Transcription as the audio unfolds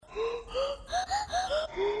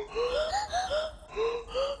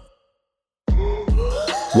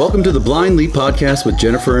Welcome to the Blind Leap Podcast with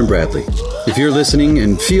Jennifer and Bradley. If you're listening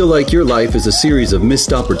and feel like your life is a series of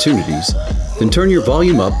missed opportunities, then turn your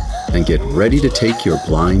volume up and get ready to take your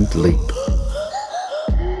blind leap.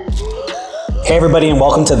 Hey everybody, and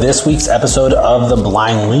welcome to this week's episode of The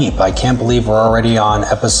Blind Leap. I can't believe we're already on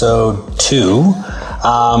episode 2.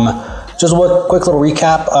 Just a quick little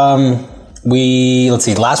recap.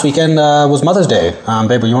 Last weekend was Mother's Day.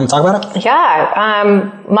 Babe, you want to talk about it?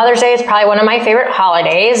 Yeah, Mother's Day is probably one of my favorite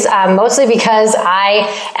holidays, mostly because I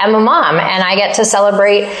am a mom and I get to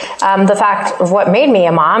celebrate the fact of what made me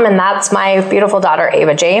a mom, and that's my beautiful daughter,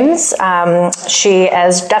 Eva James. She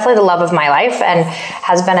is definitely the love of my life and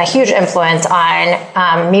has been a huge influence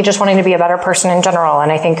on me just wanting to be a better person in general,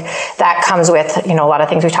 and I think that comes with, a lot of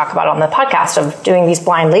things we talk about on the podcast of doing these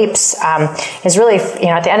blind leaps is really,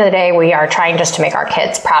 at the end of the day, we are trying just to make our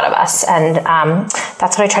kids proud of us. And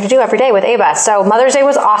that's what I try to do every day with Ava. So Mother's Day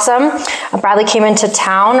was awesome. Bradley came into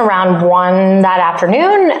town around 1 that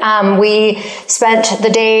afternoon. We spent the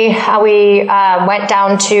day, we went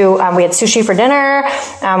down to, we had sushi for dinner.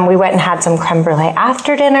 We went and had some creme brulee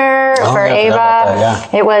after dinner for Ava.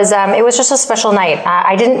 It was just a special night.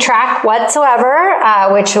 I didn't track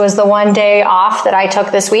whatsoever, which was the one day off that I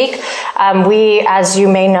took this week. We, as you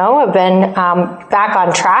may know, have been back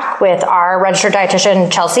on track with our registered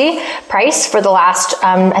dietitian, Chelsea Price, for the last,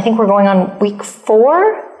 I think we're going on week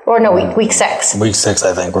 4. Or no, week 6. Week 6,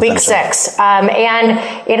 I think. Week 6. And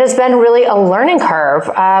it has been really a learning curve.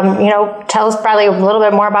 Tell us, Bradley, a little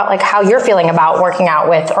bit more about like how you're feeling about working out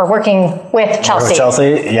with or working with Chelsea. With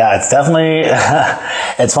Chelsea? Yeah, it's definitely,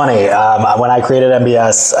 it's funny. When I created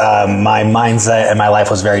MBS, my mindset and my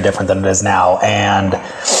life was very different than it is now. And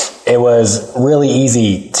it was really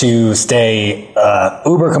easy to stay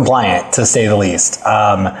uber compliant, to say the least.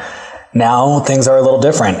 Now things are a little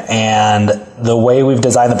different, and the way we've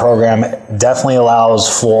designed the program definitely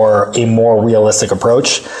allows for a more realistic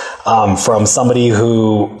approach from somebody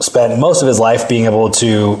who spent most of his life being able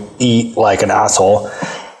to eat like an asshole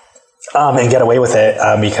and get away with it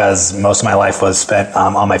because most of my life was spent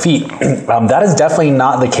on my feet. That is definitely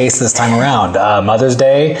not the case this time around. Mother's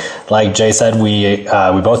Day, like Jay said, we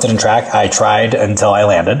both didn't track. I tried until I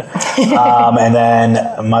landed. And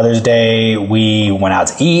then Mother's Day, we went out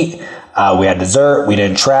to eat. We had dessert, we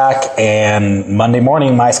didn't track, and Monday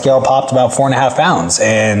morning my scale popped about 4.5 pounds.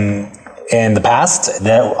 And in the past,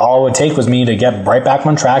 that all it would take was me to get right back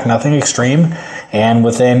on track, nothing extreme, and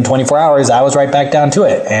within 24 hours I was right back down to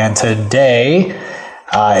it. And today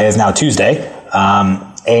is now Tuesday,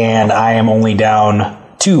 and I am only down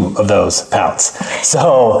 2 of those pounds.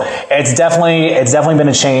 So it's definitely been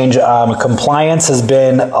a change. Compliance has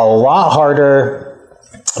been a lot harder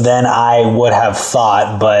than I would have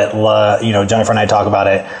thought, but Jennifer and I talk about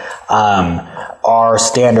it. Our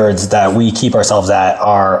standards that we keep ourselves at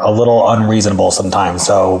are a little unreasonable sometimes.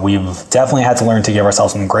 So we've definitely had to learn to give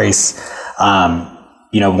ourselves some grace.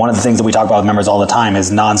 One of the things that we talk about with members all the time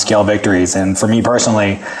is non-scale victories. And for me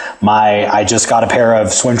personally, I just got a pair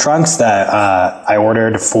of swim trunks that I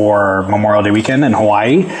ordered for Memorial Day weekend in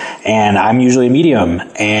Hawaii, and I'm usually a medium.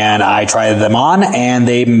 And I tried them on, and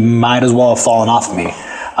they might as well have fallen off of me.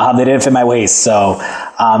 They didn't fit my waist. So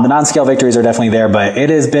the non-scale victories are definitely there, but it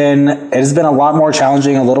has been a lot more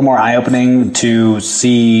challenging, a little more eye-opening to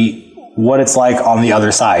see what it's like on the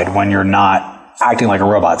other side when you're not acting like a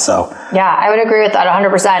robot. So yeah, I would agree with that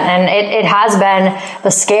 100%. And it has been, the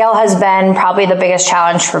scale has been probably the biggest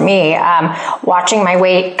challenge for me. Watching my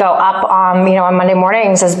weight go up on Monday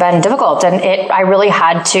mornings has been difficult, and I really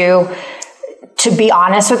had to be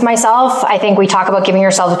honest with myself. I think we talk about giving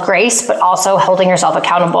yourself grace, but also holding yourself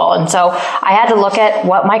accountable. And so I had to look at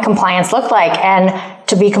what my compliance looked like. And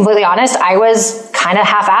to be completely honest, I was kind of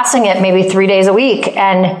half-assing it maybe 3 days a week.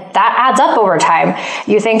 And that adds up over time.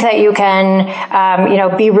 You think that you can,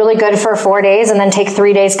 be really good for 4 days and then take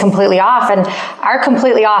 3 days completely off. And our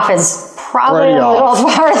completely off is probably a little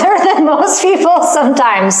farther than most people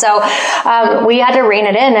sometimes. So we had to rein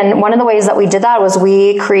it in. And one of the ways that we did that was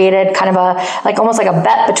we created kind of almost like a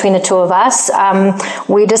bet between the 2 of us.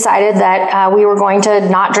 We decided that we were going to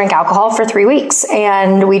not drink alcohol for 3 weeks.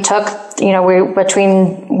 And we took, between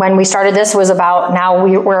when we started this was about, now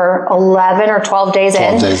we were 11 or 12 days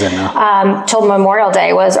in. 12 days in now. Till Memorial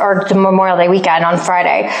Day or the Memorial Day weekend on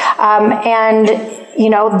Friday.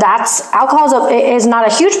 Alcohol is not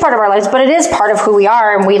a huge part of our lives, but it is part of who we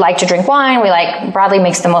are. And we like to drink wine. Bradley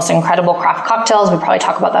makes the most incredible craft cocktails. We probably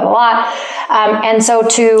talk about that a lot. And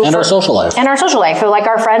our social life. So like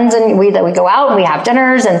our friends and we go out and we have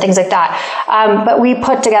dinners and things like that. But we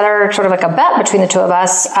put together sort of like a bet between the 2 of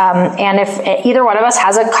us. And And if either one of us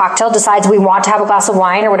has a cocktail, decides we want to have a glass of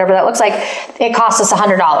wine or whatever that looks like, it costs us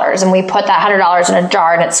 $100. And we put that $100 in a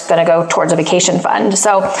jar and it's going to go towards a vacation fund.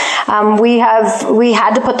 So we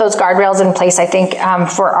had to put those guardrails in place, I think,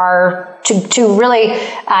 to really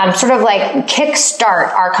sort of like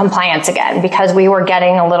kickstart our compliance again, because we were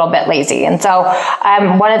getting a little bit lazy. And so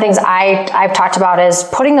one of the things I've talked about is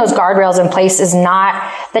putting those guardrails in place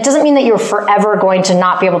that doesn't mean that you're forever going to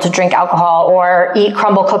not be able to drink alcohol or eat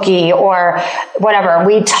crumble cookie or whatever.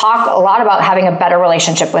 We talk a lot about having a better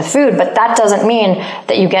relationship with food, but that doesn't mean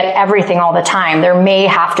that you get everything all the time. There may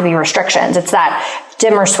have to be restrictions. It's that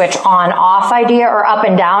dimmer switch on off idea or up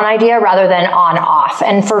and down idea rather than on off.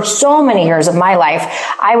 And for so many years of my life,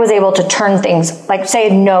 I was able to turn things, like say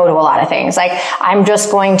no to a lot of things. Like I'm just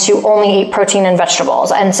going to only eat protein and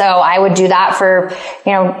vegetables. And so I would do that for,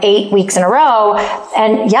 8 weeks in a row.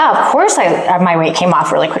 And yeah, of course my weight came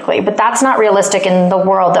off really quickly, but that's not realistic in the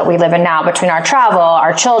world that we live in now, between our travel,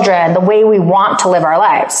 our children, the way we want to live our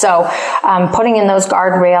lives. So putting in those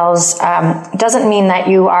guardrails doesn't mean that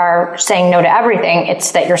you are saying no to everything.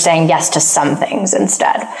 It's that you're saying yes to some things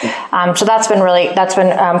instead. So that's been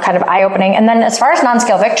kind of eye-opening. And then as far as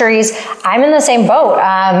non-scale victories, I'm in the same boat.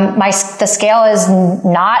 The scale is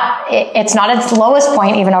it's not its lowest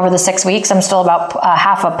point even over the 6 weeks. I'm still about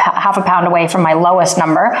half a pound away from my lowest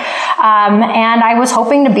number. And I was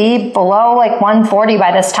hoping to be below like 140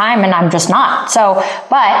 by this time, and I'm just not. So,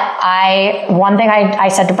 one thing I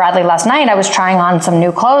said to Bradley last night, I was trying on some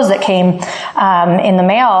new clothes that came in the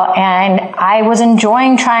mail, and I was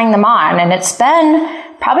enjoying trying them on. And it's been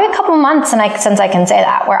probably a couple months since I can say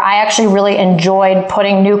that, where I actually really enjoyed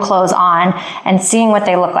putting new clothes on and seeing what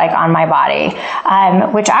they look like on my body,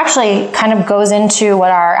 which actually kind of goes into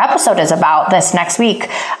what our episode is about this next week.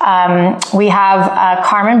 We have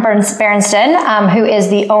Karmen Berentsen, who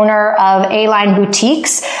is the owner of A-Line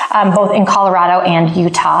Boutiques, both in Colorado and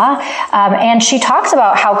Utah. And she talks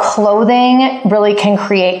about how clothing really can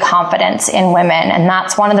create confidence in women. And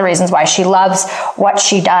that's one of the reasons why she loves what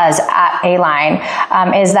she does at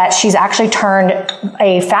A-Line. Is that she's actually turned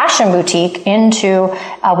a fashion boutique into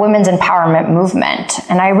a women's empowerment movement.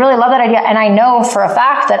 And I really love that idea. And I know for a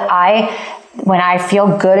fact that when I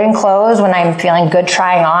feel good in clothes, when I'm feeling good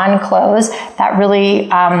trying on clothes, that really,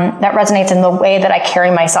 that resonates in the way that I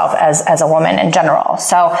carry myself as a woman in general.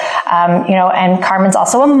 So, and Karmen's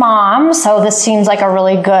also a mom. So this seems like a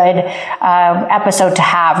really good, episode to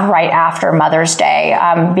have right after Mother's Day.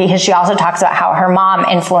 Because she also talks about how her mom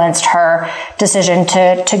influenced her decision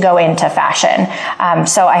to go into fashion.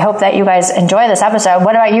 So I hope that you guys enjoy this episode.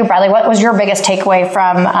 What about you, Bradley? What was your biggest takeaway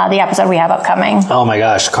from the episode we have upcoming? Oh my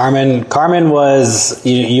gosh. Karmen was,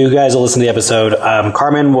 you guys will listen to the episode.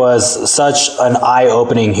 Karmen was such an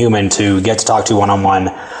eye-opening human to get to talk to one-on-one.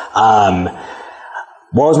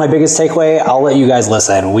 What was my biggest takeaway? I'll let you guys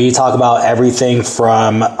listen. We talk about everything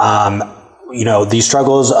from, the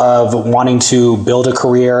struggles of wanting to build a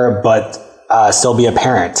career, but still be a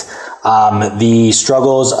parent. The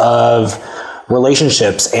struggles of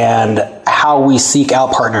relationships and how we seek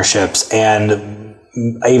out partnerships, and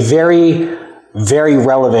a very, very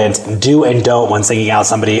relevant do and don't when seeking out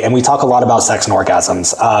somebody. And we talk a lot about sex and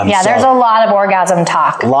orgasms. There's a lot of orgasm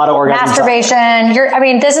talk. A lot of orgasm masturbation.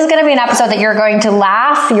 Talk. This is going to be an episode that you're going to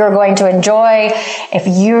laugh, you're going to enjoy. If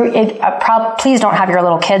please don't have your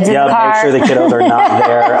little kids in the car. Make sure the kiddos are not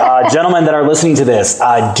there. Gentlemen that are listening to this,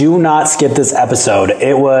 do not skip this episode.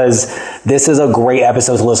 This is a great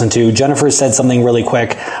episode to listen to. Jennifer said something really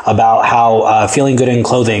quick about how feeling good in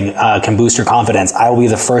clothing can boost your confidence. I will be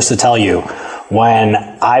the first to tell you, when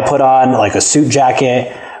I put on like a suit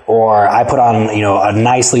jacket, or I put on, a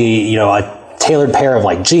nicely, a tailored pair of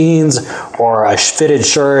like jeans or a fitted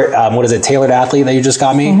shirt, Tailored Athlete that you just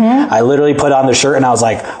got me? Mm-hmm. I literally put on the shirt and I was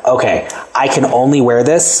like, okay, I can only wear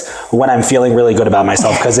this when I'm feeling really good about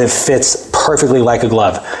myself because it fits perfectly like a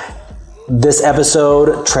glove. This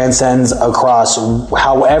episode transcends across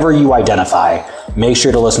however you identify. Make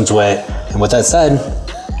sure to listen to it. And with that said,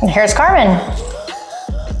 here's Karmen.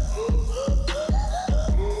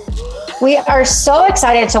 We are so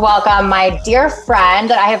excited to welcome my dear friend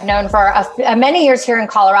that I have known for many years here in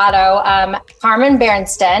Colorado, Karmen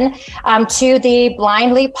Berentsen, to the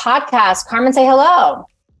Blind Leap podcast. Karmen, say hello.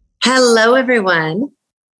 Hello, everyone.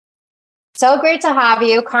 So great to have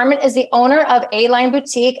you. Karmen is the owner of A-Line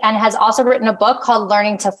Boutique and has also written a book called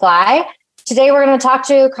Learning to Fly. Today, we're going to talk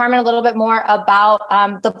to Karmen a little bit more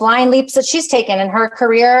about the blind leaps that she's taken in her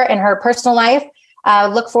career, in her personal life,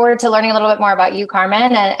 look forward to learning a little bit more about you,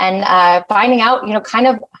 Karmen, and finding out, kind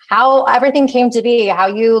of how everything came to be, how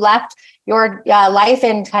you left your life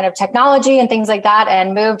in kind of technology and things like that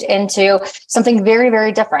and moved into something very,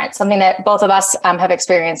 very different, something that both of us have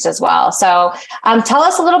experienced as well. So tell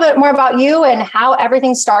us a little bit more about you and how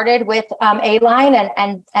everything started with A-Line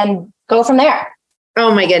and go from there.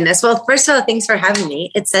 Oh my goodness. Well, first of all, thanks for having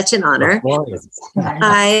me. It's such an honor.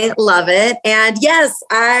 I love it. And yes,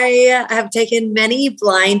 I have taken many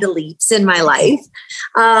blind leaps in my life.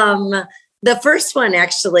 The first one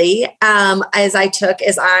actually, as I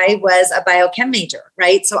was a biochem major,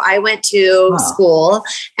 right? So I went to school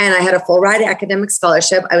and I had a full ride academic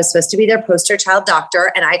scholarship. I was supposed to be their poster child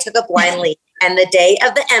doctor and I took a blind leap. And the day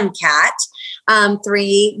of the MCAT,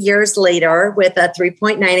 3 years later with a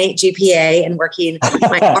 3.98 GPA and working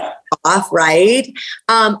my heart off, right?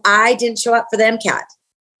 I didn't show up for the MCAT.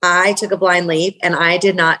 I took a blind leap and I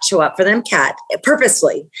did not show up for the MCAT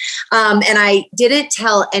purposely. And I didn't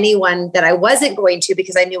tell anyone that I wasn't going to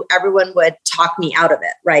because I knew everyone would talk me out of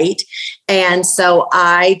it, right? And so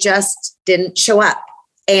I just didn't show up.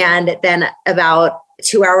 And then about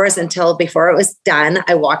 2 hours until before it was done,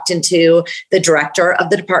 I walked into the director of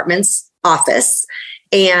the department's office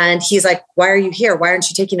and he's like, "Why are you here? Why aren't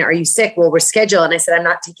you taking it? Are you sick? Well, we're scheduled." And I said, "I'm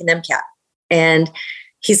not taking the MCAT." And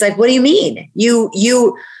he's like, "What do you mean?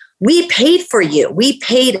 We paid for you. We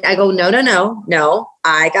paid." I go, No.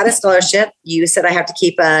 I got a scholarship. You said I have to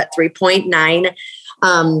keep a 3.9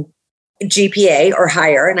 GPA or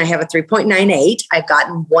higher. And I have a 3.98. I've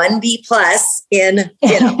gotten 1 B plus in,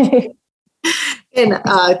 and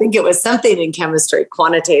I think it was something in chemistry,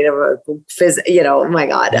 quantitative or physics, oh my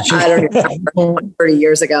God, I don't even know, 30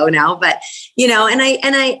 years ago now, but, and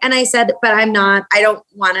I said, but I don't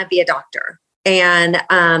want to be a doctor. And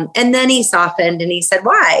then he softened and he said,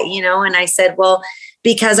 "Why?" And I said, "Well,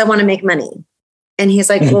 because I want to make money." And he's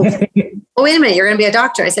like, "Well, wait a minute, you're going to be a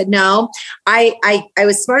doctor." I said, "No, I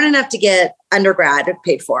was smart enough to get undergrad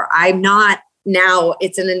paid for. I'm not now,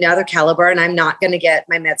 it's in another caliber and I'm not going to get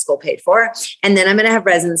my med school paid for. And then I'm going to have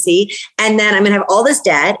residency and then I'm going to have all this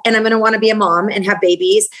debt and I'm going to want to be a mom and have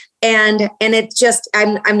babies. And it's just,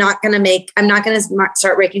 I'm not going to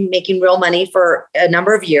start making real money for a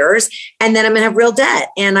number of years. And then I'm going to have real debt."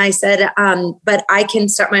 And I said, "But I can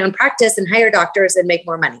start my own practice and hire doctors and make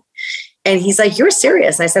more money." And he's like, "You're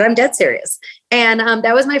serious?" I said, "I'm dead serious." And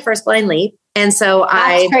that was my first blind leap. And so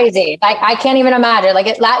That's crazy. Like, I can't even imagine, like,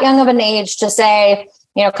 at that young of an age to say,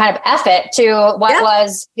 kind of F it to what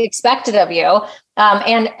was expected of you.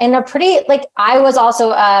 And in a pretty, like, I was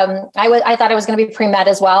also, I thought I was going to be pre-med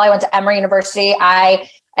as well. I went to Emory University. I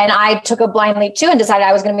took a blind leap too and decided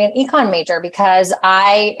I was going to be an econ major because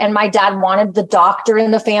my dad wanted the doctor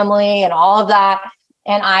in the family and all of that.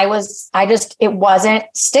 And it wasn't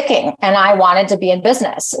sticking and I wanted to be in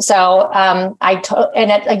business. So,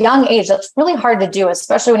 and at a young age, that's really hard to do,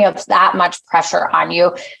 especially when you have that much pressure on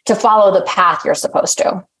you to follow the path you're supposed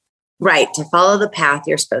to. Right. To follow the path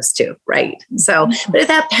you're supposed to. Right. So, but if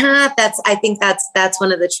that path, I think that's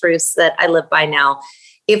one of the truths that I live by now.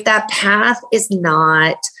 If that path is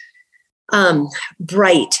not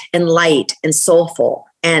bright and light and soulful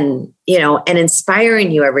and, and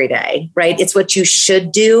inspiring you every day, right? It's what you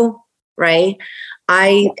should do. Right.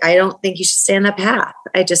 I don't think you should stay on that path.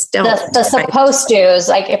 I just don't. The supposed to's,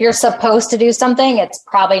 like, if you're supposed to do something, it's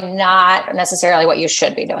probably not necessarily what you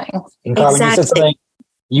should be doing. And Karmen, you said something.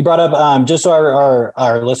 You brought up, just so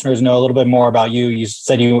our listeners know a little bit more about you. You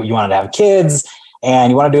said you wanted to have kids and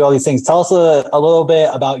you want to do all these things. Tell us a little bit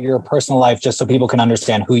about your personal life, just so people can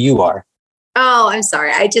understand who you are. Oh, I'm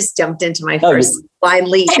sorry. I just jumped into my first blind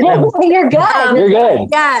leap. You're good. You're good.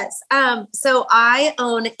 Yes. So I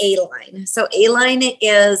own A-Line. So A-Line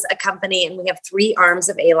is a company and we have 3 arms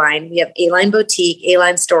of A-Line. We have A-Line Boutique,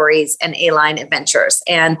 A-Line Stories, and A-Line Adventures.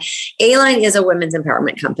 And A-Line is a women's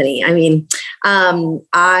empowerment company. I mean,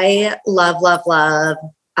 I love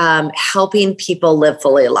helping people live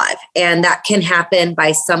fully alive. And that can happen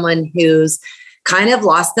by someone who's kind of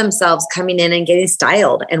lost themselves coming in and getting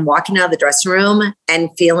styled and walking out of the dressing room and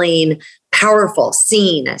feeling powerful,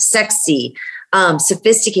 seen, sexy,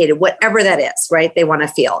 sophisticated, whatever that is, right? They want to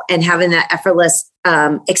feel and having that effortless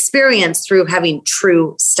experience through having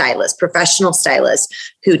true stylists, professional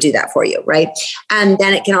stylists who do that for you, right? And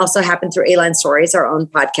then it can also happen through A-Line Stories, our own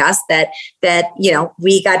podcast that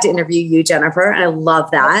we got to interview you, Jennifer, and I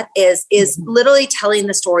love that, is literally telling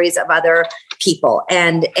the stories of other people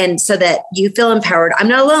and so that you feel empowered. I'm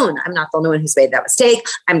not alone. I'm not the only one who's made that mistake.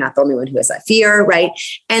 I'm not the only one who has that fear, right?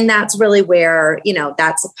 And that's really where,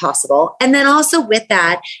 that's possible. And then also with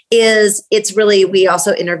that is we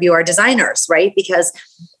also interview our designers, right? Because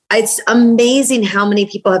it's amazing how many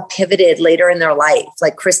people have pivoted later in their life,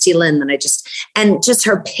 like Christy Lynn, and just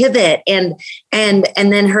her pivot and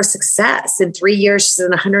then her success. In 3 years, she's in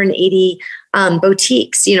 180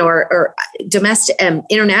 boutiques, or domestic,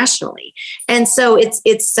 internationally. And so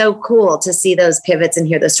it's so cool to see those pivots and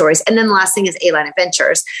hear those stories. And then the last thing is A-Line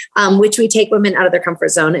Adventures, which we take women out of their comfort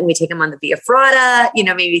zone and we take them on the Via Ferrata,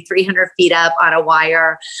 maybe 300 feet up on a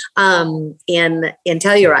wire, in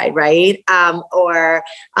Telluride, right? Or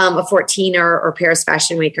a 14 or Paris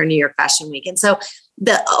Fashion Week or New York Fashion Week. And so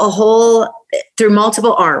through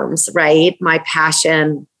multiple arms, right? My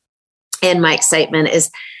passion and my excitement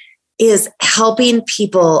is helping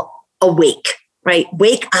people awake, right?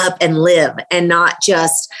 Wake up and live and not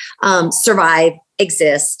just survive,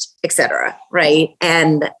 exist, etc. Right.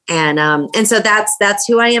 And so that's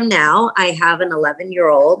who I am now. I have an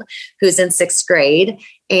 11-year-old who's in 6th grade,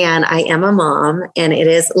 and I am a mom, and it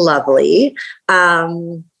is lovely.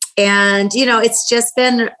 And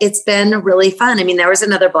it's been really fun. I mean, there was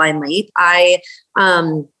another blind leap. When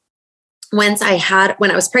I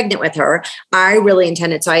was pregnant with her, I really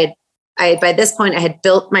intended. So by this point, I had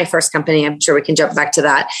built my first company. I'm sure we can jump back to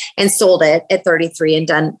that, and sold it at 33 and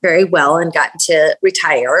done very well and gotten to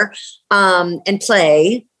retire, and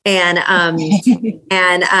play. And then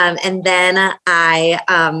I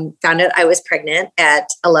found out I was pregnant at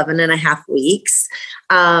 11 and a half weeks.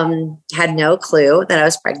 Had no clue that I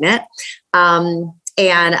was pregnant.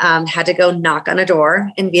 And had to go knock on a door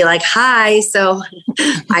and be like, "Hi, so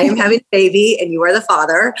I am having a baby, and you are the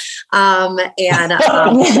father." Oh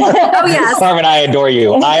yes, Karmen, I adore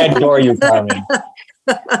you. I adore you, Karmen.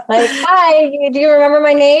 Like, hi, do you remember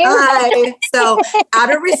my name? Hi. So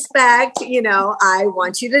out of respect, I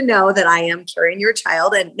want you to know that I am carrying your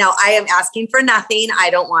child. And now I am asking for nothing. I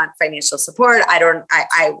don't want financial support. I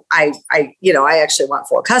actually want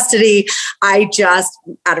full custody. I just,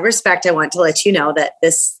 out of respect, I want to let you know that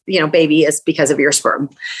this, baby is because of your sperm.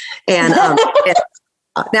 And,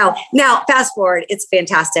 Now, fast forward, it's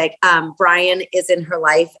fantastic. Brian is in her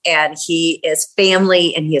life, and he is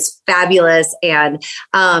family, and he is fabulous. And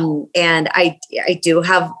I do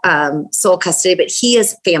have sole custody, but he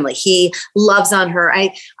is family. He loves on her.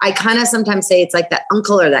 I kind of sometimes say it's like that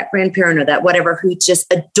uncle or that grandparent or that whatever who just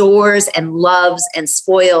adores and loves and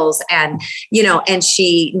spoils, and and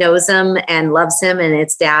she knows him and loves him, and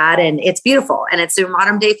it's dad, and it's beautiful, and it's a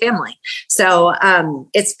modern day family. So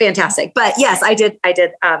it's fantastic. But yes, I did.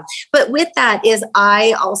 But with that is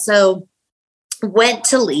I also went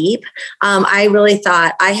to Leap. I really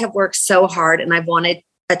thought I have worked so hard and I've wanted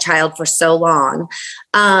a child for so long.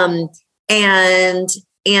 So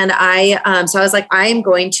I was like, I am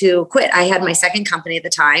going to quit. I had my second company at the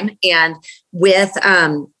time. And with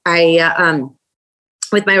my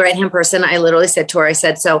right-hand person, I literally said to her, I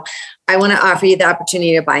said, so I want to offer you the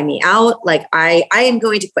opportunity to buy me out. Like I am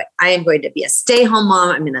going to quit. I am going to be a stay-home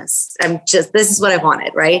mom. this is what I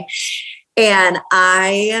wanted. Right. And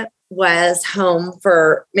I was home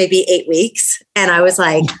for maybe 8 weeks. And I was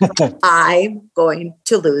like, I'm going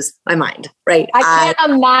to lose my mind. Right. I can't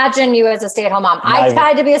imagine you as a stay-at-home mom. I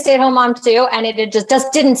tried to be a stay-at-home mom too. And it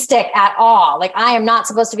just didn't stick at all. Like I am not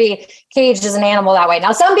supposed to be caged as an animal that way.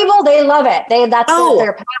 Now, some people, they love it. That's what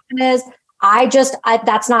their passion is.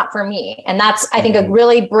 That's not for me. And that's, I think, a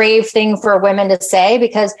really brave thing for women to say,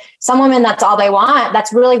 because some women, that's all they want.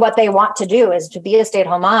 That's really what they want to do, is to be a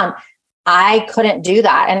stay-at-home mom. I couldn't do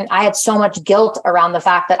that. And I had so much guilt around the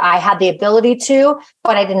fact that I had the ability to,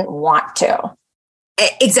 but I didn't want to.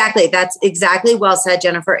 Exactly. That's exactly well said,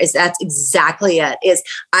 Jennifer. That's exactly it. Is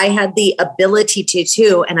I had the ability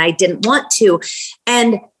to, and I didn't want to.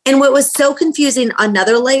 And what was so confusing,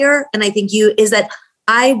 another layer, and I think is that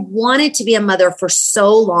I wanted to be a mother for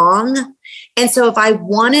so long. And so if I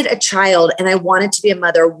wanted a child and I wanted to be a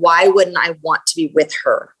mother, why wouldn't I want to be with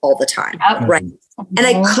her all the time? Yep. Right. And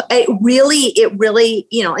it really,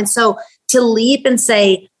 and so to leap and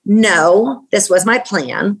say, no, this was my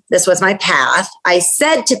plan. This was my path. I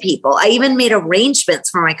said to people, I even made arrangements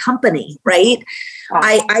for my company, right?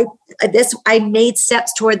 Wow. I made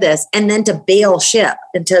steps toward this, and then to bail ship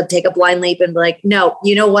and to take a blind leap and be like, no,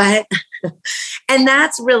 you know what? And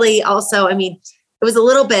that's really also, it was a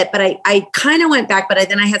little bit, but I kind of went back, but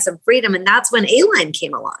then I had some freedom. And that's when A-Line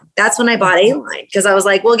came along. That's when I bought A-Line, because I was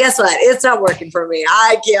like, well, guess what? It's not working for me.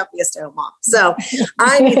 I can't be a stay-at-home mom. So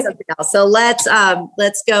I need something else. So let's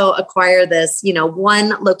go acquire this, one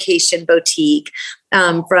location boutique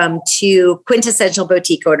from two quintessential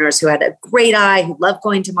boutique owners who had a great eye, who loved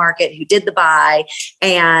going to market, who did the buy,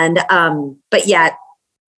 and but yet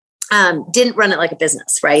didn't run it like a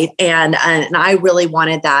business, right? And I really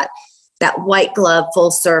wanted that white glove,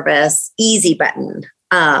 full service, easy button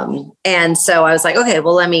And so I was like, okay,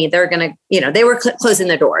 well, they're going to, they were closing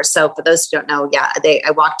their doors. So for those who don't know,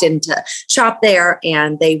 I walked into shop there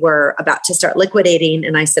and they were about to start liquidating.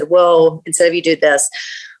 And I said, well, instead of you do this,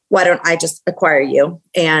 why don't I just acquire you?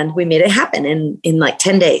 And we made it happen in like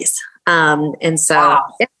 10 days. And so wow.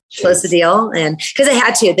 Closed the deal. And because I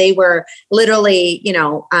had to, they were literally,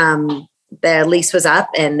 the lease was up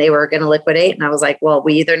and they were going to liquidate. And I was like, well,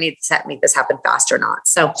 we either need to make this happen fast or not.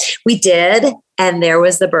 So we did. And there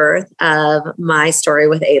was the birth of my story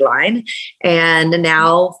with A-Line. And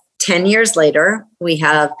now 10 years later, we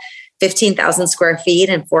have 15,000 square feet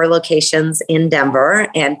and 4 locations in Denver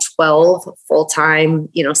and 12 full-time,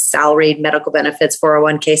 salaried medical benefits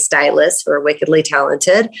 401k stylists who are wickedly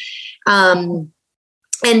talented.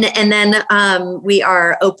 And then we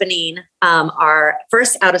are opening our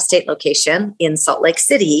first out-of-state location in Salt Lake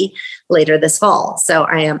City later this fall. So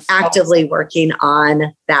I am actively working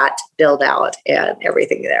on that build out and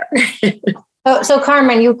everything there. So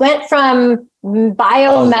Karmen, you went from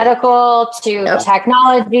biomedical to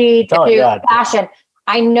technology to fashion.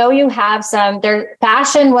 I know you have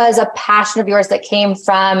fashion was a passion of yours that came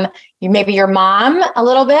from maybe your mom a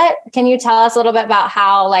little bit. Can you tell us a little bit about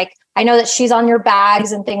how, I know that she's on your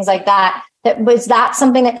bags and things like that. Was that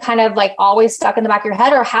something that kind of always stuck in the back of your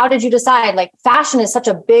head, or how did you decide fashion is such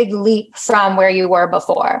a big leap from where you were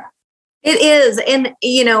before? It is. And,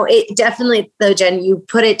 it definitely, though, Jen, you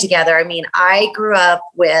put it together. I mean, I grew up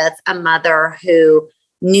with a mother who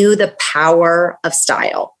knew the power of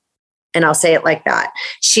style. And I'll say it like that.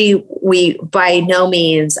 We by no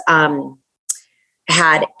means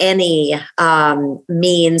had any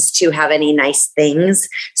means to have any nice things.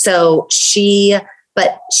 So she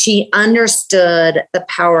understood the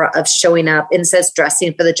power of showing up, and says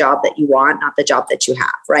dressing for the job that you want, not the job that you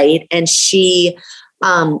have. Right. And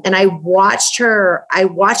and I watched her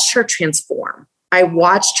transform. I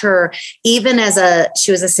watched her even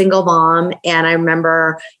she was a single mom. And I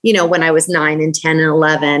remember, when I was 9 and 10 and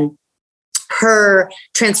 11, her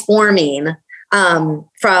transforming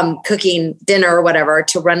from cooking dinner or whatever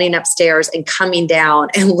to running upstairs and coming down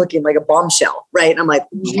and looking like a bombshell. Right. And I'm like,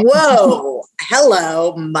 whoa,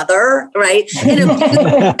 hello, mother. Right.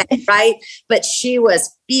 Right. But she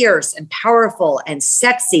was fierce and powerful and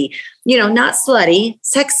sexy, not slutty,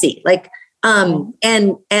 sexy. And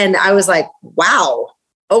I was like, wow,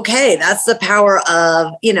 okay, that's the power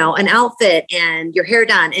of, an outfit and your hair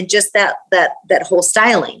done and just that whole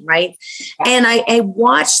styling. Right. And I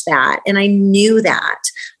watched that and I knew that.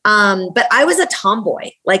 But I was a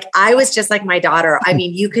tomboy. I was just like my daughter. I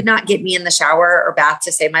mean, you could not get me in the shower or bath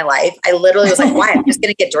to save my life. I literally was like, why? I'm just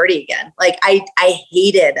going to get dirty again. I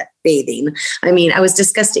hated bathing. I mean, I was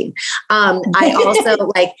disgusting. I also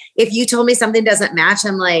if you told me something doesn't match,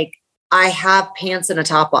 I'm like, I have pants and a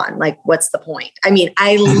top on. What's the point? I mean,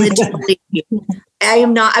 I literally,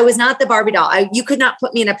 I was not the Barbie doll. You could not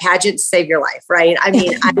put me in a pageant to save your life. Right. I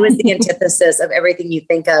mean, I was the antithesis of everything you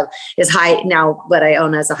think of is high now, what I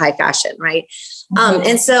own as a high fashion. Right.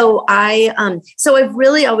 And so so I've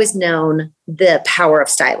really always known the power of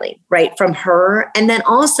styling, right, from her. And then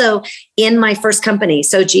also in my first company,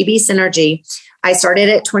 so GB Synergy, I started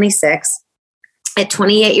at 26. At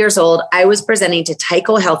 28 years old, I was presenting to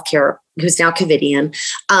Tyco Healthcare, who's now Covidien,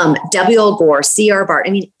 W. L. Gore, C.R. Bart.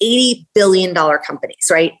 I mean, $80 billion companies,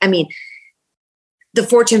 right? I mean, the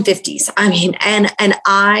Fortune 50s. I mean, and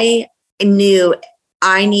I knew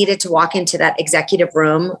I needed to walk into that executive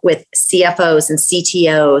room with CFOs and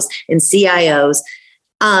CTOs and CIOs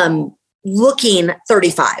looking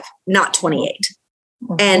 35, not 28.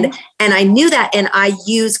 Mm-hmm. And I knew that, and I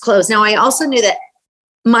used clothes. Now, I also knew that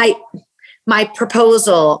my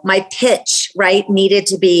proposal, my pitch, right, needed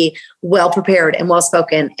to be well prepared and well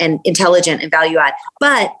spoken and intelligent and value add.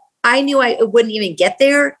 But I knew I wouldn't even get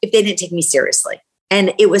there if they didn't take me seriously.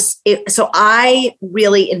 And so I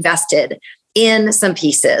really invested in some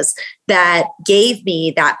pieces that gave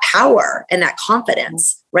me that power and that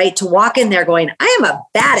confidence, right, to walk in there going, I am a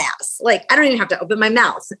badass. I don't even have to open my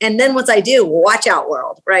mouth. And then once I do, watch out,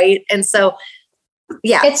 world, right? And so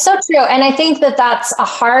yeah, it's so true. And I think that that's a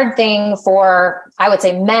hard thing for, I would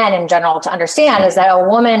say, men in general to understand, is that a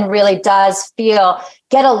woman really does get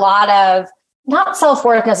a lot of, not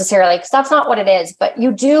self-worth necessarily, because that's not what it is, but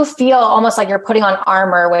you do feel almost like you're putting on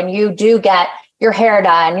armor when you do get your hair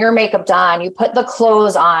done, your makeup done, you put the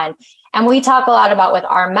clothes on. And we talk a lot about with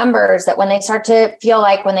our members that when they start to feel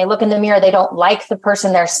like when they look in the mirror, they don't like the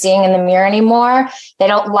person they're seeing in the mirror anymore. They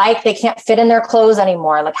can't fit in their clothes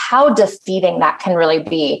anymore. How defeating that can really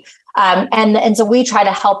be. And so we try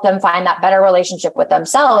to help them find that better relationship with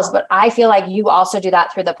themselves. But I feel like you also do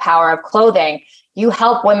that through the power of clothing. you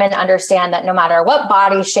help women understand that no matter what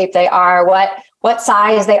body shape they are, what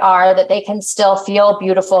size they are, that they can still feel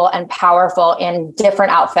beautiful and powerful in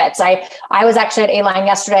different outfits. I was actually at A-Line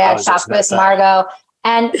yesterday. I shopped with Margot,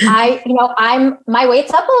 and my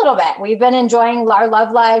weight's up a little bit. We've been enjoying our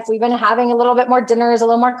love life. We've been having a little bit more dinners, a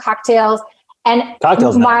little more cocktails. And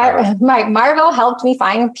Margot helped me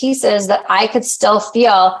find pieces that I could still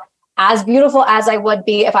feel as beautiful as I would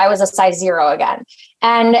be if I was a size 0 again.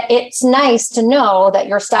 And it's nice to know that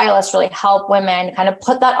your stylists really help women kind of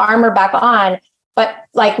put that armor back on, but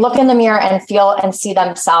like look in the mirror and feel and see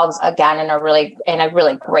themselves again in a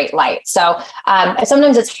really great light. So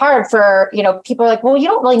sometimes it's hard for, people are like, well, you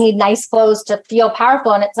don't really need nice clothes to feel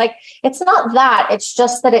powerful. And it's like, it's not that. It's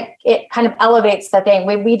just that it kind of elevates the thing.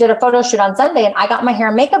 We did a photo shoot on Sunday and I got my hair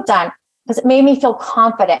and makeup done because it made me feel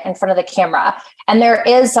confident in front of the camera. And there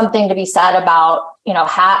is something to be said about,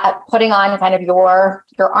 putting on kind of your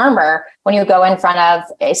armor when you go in front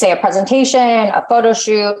of, say, a presentation, a photo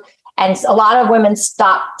shoot. And a lot of women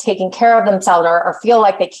stop taking care of themselves or feel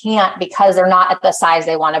like they can't because they're not at the size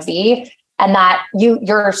they want to be. And that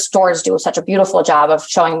your stores do such a beautiful job of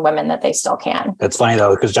showing women that they still can. It's funny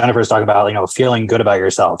though, because Jennifer's talking about, feeling good about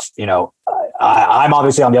yourself. I'm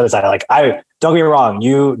obviously on the other side. Like don't get me wrong.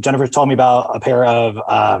 Jennifer told me about a pair of,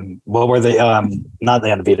 what were they? Not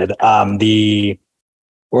the Undefeated.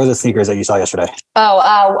 What were the sneakers that you saw yesterday?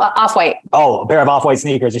 Off-White. Oh, a pair of Off-White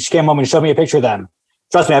sneakers. And she came home and showed me a picture of them.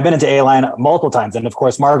 Trust me, I've been into A-Line multiple times. And of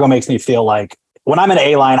course, Margot makes me feel like when I'm in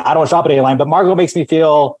A-Line, I don't shop at A-Line, but Margot makes me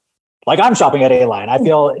feel like I'm shopping at A-Line. I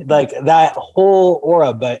feel like that whole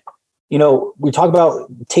aura. But, we talk about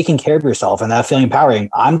taking care of yourself and that feeling empowering.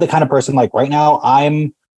 I'm the kind of person like right now,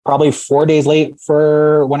 I'm probably 4 days late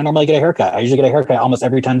for when I normally get a haircut. I usually get a haircut almost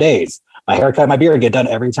every 10 days. My haircut, my beard get done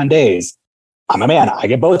every 10 days. I'm a man. I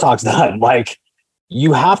get Botox done. Like,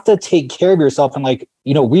 you have to take care of yourself. And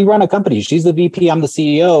we run a company. She's the VP. I'm the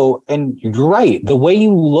CEO. And you're right. The way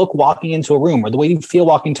you look walking into a room or the way you feel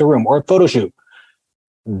walking into a room or a photo shoot,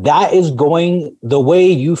 that is going the way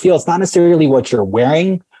you feel. It's not necessarily what you're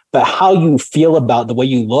wearing, but how you feel about the way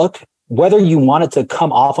you look, whether you want it to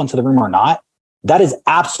come off onto the room or not, that is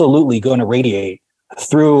absolutely going to radiate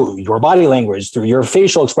through your body language, through your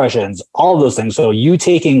facial expressions, all of those things. So you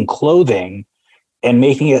taking clothing and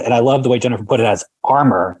making it, and I love the way Jennifer put it as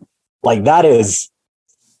armor, like that is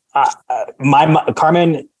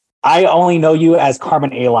Karmen. I only know you as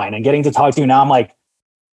Karmen A-Line, and getting to talk to you now, I'm like,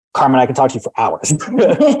 Karmen, I can talk to you for hours.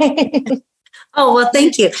 Oh, well,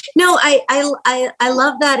 thank you. No, I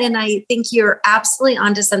love that. And I think you're absolutely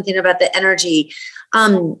onto something about the energy.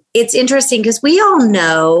 It's interesting because we all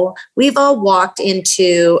know, we've all walked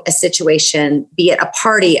into a situation, be it a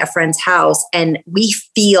party, a friend's house, and we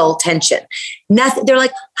feel tension. Nothing. They're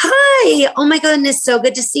like, hi, oh my goodness, so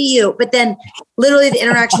good to see you. But then literally the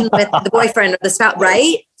interaction with the boyfriend or the spouse,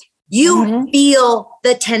 right? You feel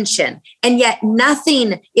the tension. And yet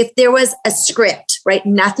nothing, if there was a script, right?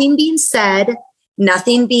 Nothing being said,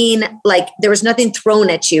 nothing being like, there was nothing thrown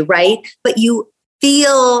at you, right? But you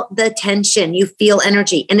feel the tension, you feel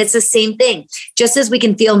energy. And it's the same thing. Just as we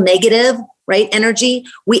can feel negative, right? Energy,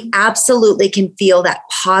 we absolutely can feel that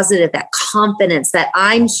positive, that confidence that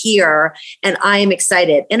I'm here and I am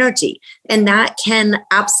excited energy. And that can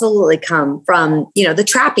absolutely come from, the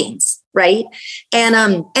trappings. Right. And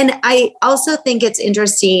I also think it's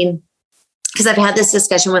interesting because I've had this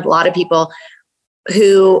discussion with a lot of people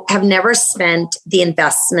who have never spent the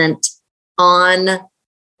investment on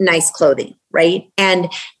nice clothing. Right. And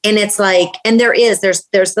it's like, and there's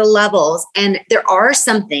the levels, and there are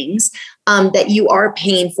some things that you are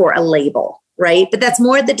paying for a label. Right. But that's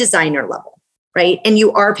more at the designer level. Right. And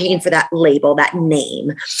you are paying for that label, that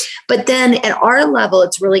name. But then at our level,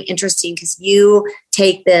 it's really interesting because you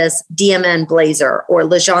take this DMN blazer or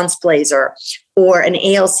Legence blazer or an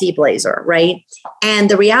ALC blazer. Right. And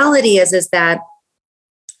the reality is that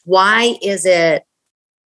why is it,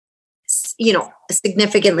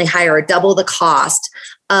 significantly higher or double the cost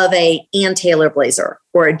of a Ann Taylor blazer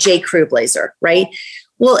or a J. Crew blazer? Right.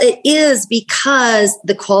 Well, it is because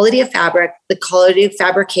the quality of fabric, the quality of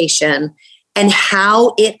fabrication, and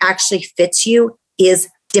how it actually fits you is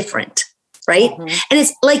different, right? Mm-hmm. And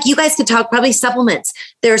it's like, you guys could talk probably supplements.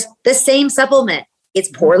 There's the same supplement. It's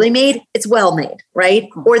poorly made, it's well made, right?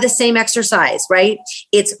 Mm-hmm. Or the same exercise, right?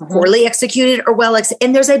 It's poorly executed or well executed.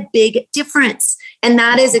 And there's a big difference. And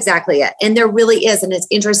that is exactly it. And there really is. And it's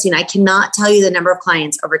interesting. I cannot tell you the number of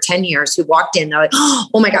clients over 10 years who walked in. They're like, oh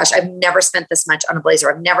my gosh, I've never spent this much on a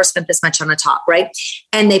blazer. I've never spent this much on a top, right?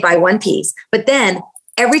 And they buy one piece. But then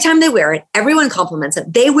Every time they wear it, everyone compliments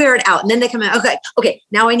it. They wear it out and then they come out. Okay.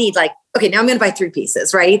 Now I need now I'm going to buy 3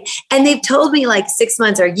 pieces. Right. And they've told me 6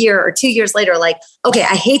 months or a year or 2 years later, okay,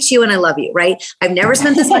 I hate you and I love you. Right. I've never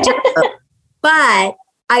spent this much, but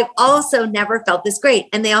I've also never felt this great.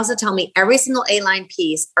 And they also tell me every single A-line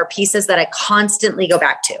piece are pieces that I constantly go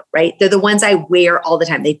back to, right? They're the ones I wear all the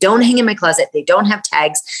time. They don't hang in my closet. They don't have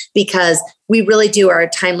tags because we really are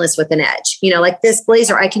timeless with an edge. Like this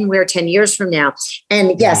blazer, I can wear 10 years from now.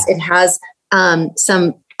 And yes, it has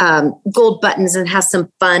some gold buttons and has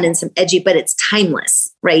some fun and some edgy, but it's timeless,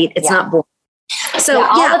 right? It's not boring. So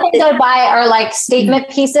all the things I buy are statement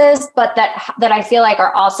pieces, but that I feel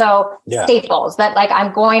are also staples that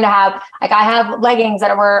I'm going to have. I have leggings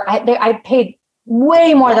that I paid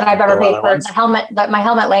way more than I've ever paid for the helmet, my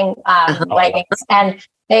helmet leggings, and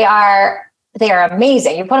they are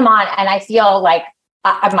amazing. You put them on, and I feel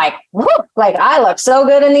I'm woo, I look so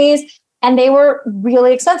good in these. And they were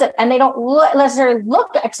really expensive, and they don't necessarily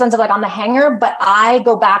look expensive on the hanger, but I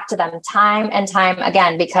go back to them time and time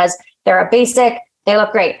again because they're a basic. They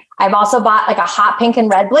look great. I've also bought a hot pink and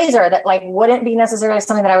red blazer that wouldn't be necessarily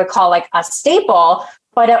something that I would call a staple,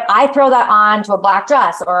 but if I throw that on to a black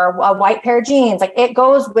dress or a white pair of jeans, it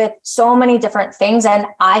goes with so many different things. And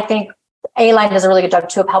I think A-line does a really good job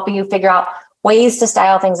too of helping you figure out ways to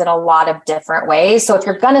style things in a lot of different ways. So if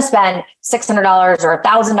you're going to spend $600 or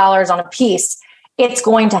 $1,000 on a piece, it's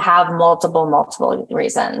going to have multiple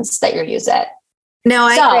reasons that you use it. No,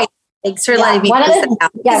 I agree. Thanks for letting me know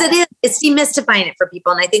that. Because it's demystifying it for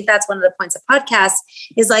people. And I think that's one of the points of podcasts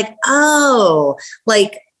is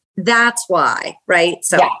that's why, right?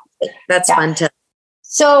 So that's fun to.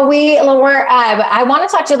 So I want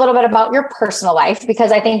to talk to you a little bit about your personal life,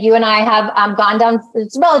 because I think you and I have gone down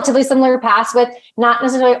relatively similar paths with not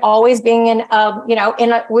necessarily always being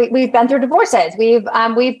we've been through divorces. We've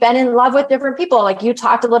been in love with different people. You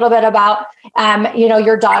talked a little bit about,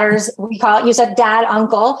 your daughter's, we call it, you said dad,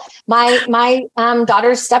 uncle. My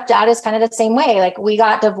daughter's stepdad is kind of the same way.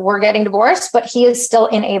 We're getting divorced, but he is still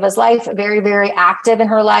in Ava's life, very, very active in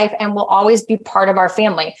her life, and will always be part of our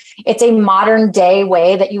family. It's a modern day way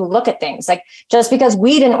that you look at things. Just because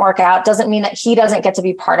we didn't work out doesn't mean that he doesn't get to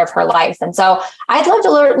be part of her life. And so I'd love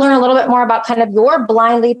to learn a little bit more about kind of your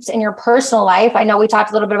blind leaps in your personal life. I know we talked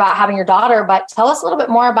a little bit about having your daughter, but tell us a little bit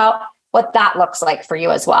more about what that looks like for you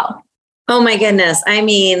as well. Oh my goodness. I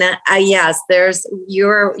mean, yes,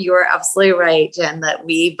 you're absolutely right, Jen, that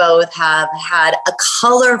we both have had a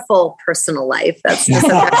colorful personal life. That's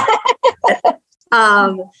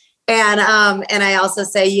And I also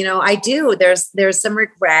say, I do, there's some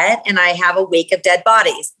regret, and I have a wake of dead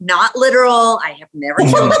bodies, not literal. I have never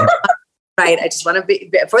killed them, right? I just want to be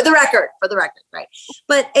for the record, right?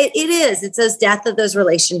 But it's those death of those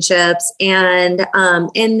relationships. And I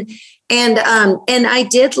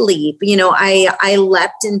did leap, I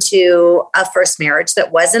leapt into a first marriage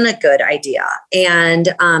that wasn't a good idea.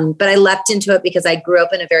 But I leapt into it because I grew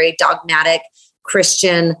up in a very dogmatic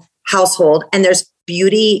Christian household, and there's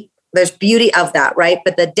beauty of that, right?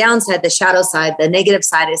 But the downside, the shadow side, the negative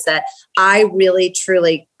side is that I really,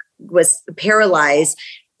 truly was paralyzed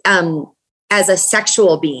as a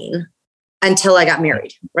sexual being until I got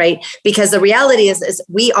married, right? Because the reality is I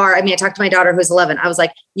talked to my daughter who's 11. I was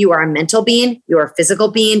like, you are a mental being, you are a physical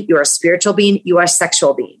being, you are a spiritual being, you are a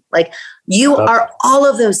sexual being. You are all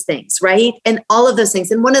of those things, right? And all of those things.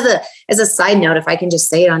 And as a side note, if I can just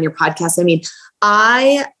say it on your podcast,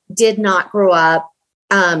 I did not grow up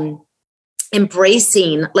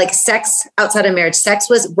embracing sex outside of marriage. Sex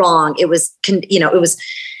was wrong. It was,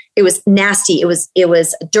 it was nasty. It was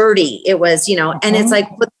dirty. It was, and it's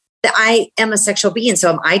but I am a sexual being.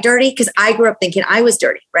 So am I dirty? Because I grew up thinking I was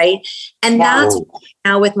dirty. Right. And that's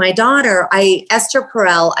now with my daughter, Esther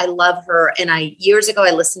Perel, I love her. And years ago,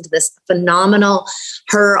 I listened to this phenomenal,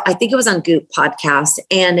 I think it was on Goop podcast.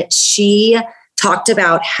 And she talked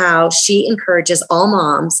about how she encourages all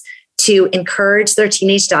moms to encourage their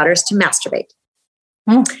teenage daughters to masturbate.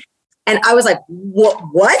 And I was like,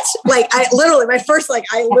 what? I literally, my first,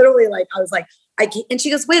 I was like, and she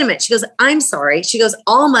goes, wait a minute. She goes, I'm sorry. She goes,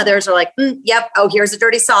 all mothers are like, yep. Oh, here's a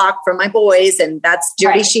dirty sock from my boys. And that's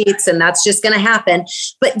dirty sheets. And that's just going to happen.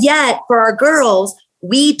 But yet for our girls,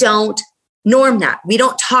 we don't norm that. We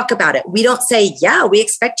don't talk about it. We don't say, yeah, we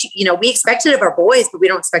expect we expect it of our boys, but we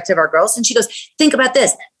don't expect it of our girls. And she goes, think about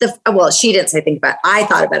this. She didn't say think about it. I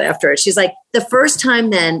thought about it after. She's like, the first time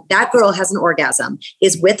then that girl has an orgasm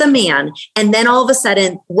is with a man. And then all of a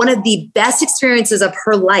sudden, one of the best experiences of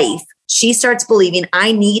her life, she starts believing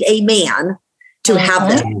I need a man to have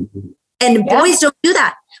them. And boys don't do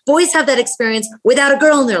that. Boys have that experience without a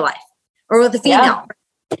girl in their life or with a female.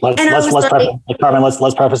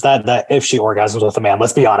 Let's preface that if she orgasms with a man,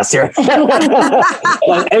 let's be honest here.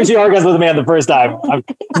 If she orgasms with a man the first time,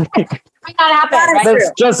 might not happen. Right?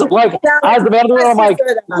 That's just like, as the man of the room, I'm like,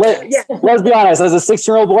 let's be honest, as a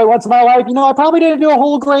 16-year-old boy once in my life, I probably didn't do a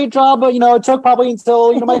whole great job, but, it took probably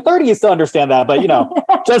until, my 30s to understand that. But,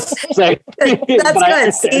 just say.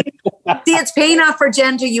 That's good. See, it's paying off for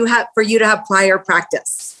Jen for you to have prior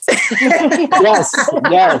practice. Yes.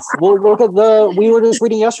 Well, look at we were just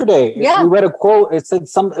reading yesterday. Yeah. We read a quote. It said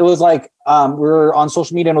it was like, we were on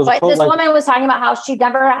social media and it was a quote. This woman was talking about how she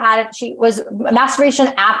never had it. She was masturbation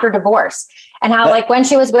after divorce. And how, like, when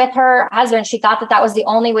she was with her husband, she thought that was the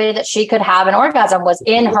only way that she could have an orgasm was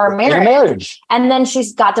in her marriage. And then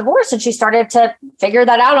she got divorced and she started to figure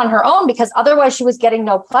that out on her own because otherwise she was getting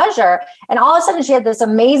no pleasure. And all of a sudden she had this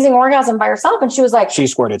amazing orgasm by herself. And she was like, she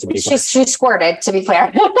squirted, to be clear. She squirted, to be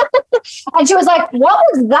clear. And she was like, what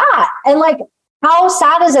was that? And like, how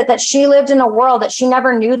sad is it that she lived in a world that she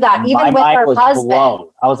never knew that, even with her husband? Blown.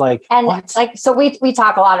 I was like, and what? Like, so we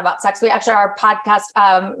talk a lot about sex. We actually, our podcast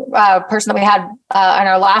person that we had in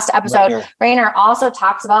our last episode, Rainer, also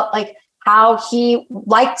talks about like how he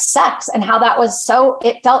liked sex and how that was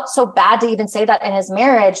it felt so bad to even say that in his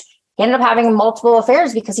marriage. He ended up having multiple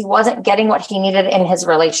affairs because he wasn't getting what he needed in his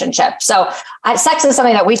relationship. So sex is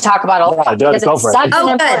something that we talk about a lot because it's such an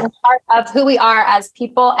important part of who we are as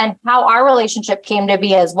people and how our relationship came to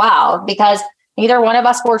be as well, because neither one of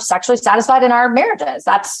us were sexually satisfied in our marriages.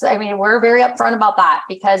 We're very upfront about that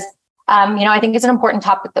because, I think it's an important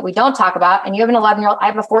topic that we don't talk about. And you have an 11-year-old, I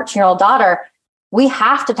have a 14-year-old daughter. We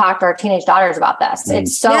have to talk to our teenage daughters about this.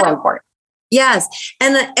 It's so important. Yes.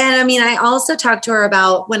 And I also talked to her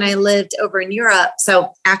about when I lived over in Europe.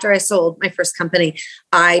 So after I sold my first company,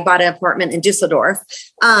 I bought an apartment in Dusseldorf,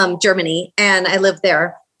 Germany, and I lived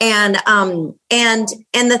there. And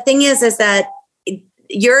the thing is that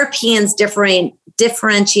Europeans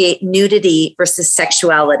differentiate nudity versus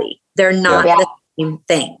sexuality. They're not the same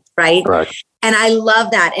thing, right? Correct. And I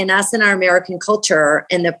love that in us in our American culture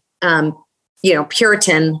and the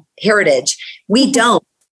Puritan heritage, we don't.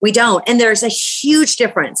 And there's a huge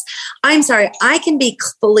difference. I'm sorry. I can be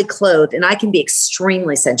fully clothed and I can be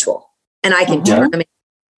extremely sensual and I can turn them,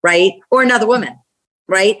 right? Or another woman,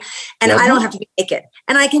 right? And I don't have to be naked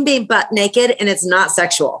and I can be butt naked and it's not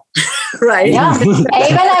sexual, right? Yeah. Abe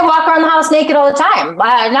and I walk around the house naked all the time.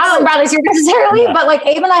 Not on Bradley's here necessarily, but like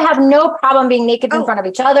Abe and I have no problem being naked in front of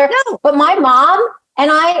each other. No. But my mom and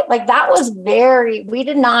I, like, that was she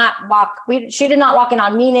did not walk in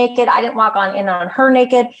on me naked. I didn't walk in on her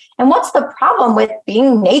naked. And what's the problem with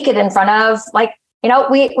being naked in front of, like,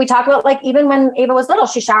 we talk about, like, even when Ava was little,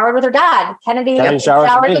 she showered with her dad. Kennedy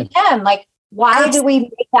showered with him. Like, why do we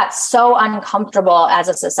make that so uncomfortable as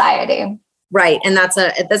a society? Right. And that's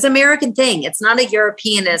an American thing. It's not a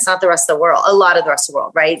European and it's not the rest of the world. A lot of the rest of the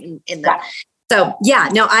world. Right. So yeah,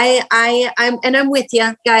 no, I'm with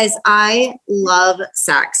you guys. I love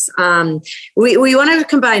sex. We want to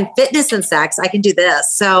combine fitness and sex. I can do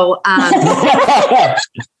this. So I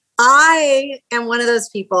am one of those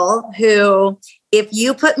people who, if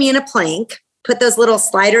you put me in a plank, put those little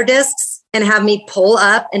slider discs and have me pull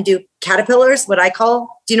up and do caterpillars, do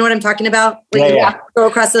you know what I'm talking about? When you go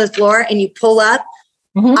across the floor and you pull up,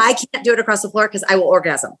 I can't do it across the floor because I will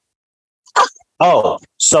orgasm. Oh,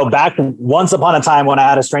 so once upon a time when I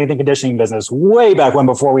had a strength and conditioning business, way back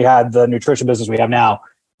before we had the nutrition business we have now,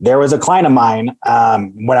 there was a client of mine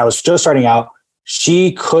when I was just starting out.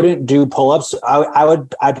 She couldn't do pull-ups.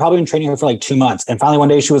 I'd probably been training her for like 2 months. And finally one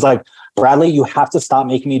day she was like, Bradley, you have to stop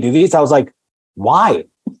making me do these. I was like, why?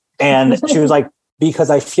 And she was like, because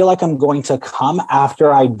I feel like I'm going to come if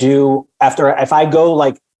I do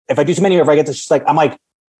too many, or if I get to, she's like, I'm like,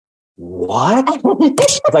 what?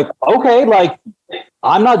 It's like, okay, like,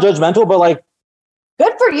 I'm not judgmental, but like,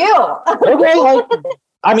 good for you. Okay, like,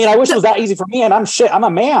 I mean, I wish it was that easy for me, and I'm a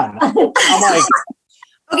man. I'm like,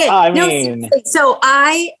 okay. So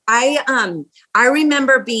I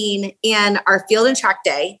remember being in our field and track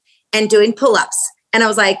day and doing pull-ups. And I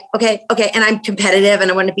was like, okay. And I'm competitive and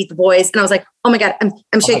I want to beat the boys. And I was like, oh my God,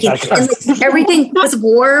 I'm shaking. And like, everything was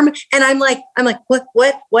warm. And I'm like,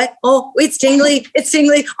 what? Oh, it's tingly.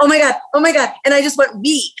 Oh my God. And I just went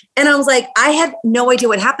weak. And I was like, I had no idea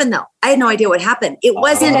what happened though. It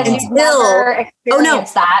wasn't until,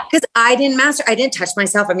 because I didn't master. I didn't touch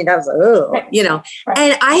myself. I mean, that was like,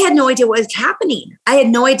 and I had no idea what was happening. I had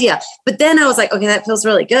no idea. But then I was like, okay, that feels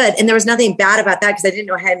really good. And there was nothing bad about that because I didn't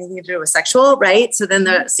know it had anything to do with sexual, right? So then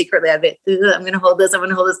secretly I'd be, I'm going to hold this. Oh,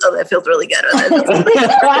 that feels really good.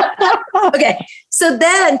 Okay. So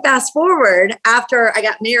then fast forward after I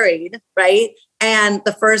got married, right? And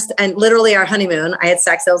literally our honeymoon, I had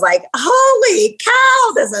sex. I was like, holy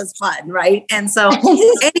cow, this is fun. Right. And so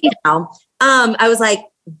anyhow, I was like,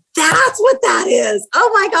 that's what that is.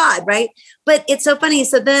 Oh my God. Right. But it's so funny.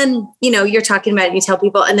 So then, you're talking about it and you tell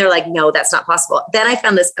people and they're like, no, that's not possible. Then I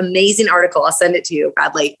found this amazing article. I'll send it to you,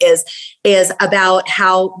 Bradley, is about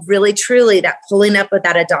how really, truly that pulling up with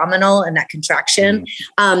that abdominal and that contraction,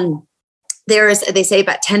 they say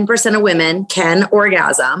about 10% of women can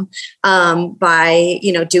orgasm by,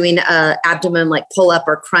 doing a abdomen like pull up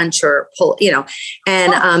or crunch or pull,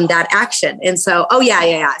 and that action. And so,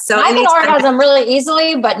 yeah. So I can orgasm really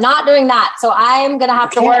easily, but not doing that. So I'm going to have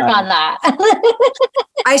to work on that.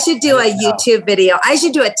 I should do a YouTube video. I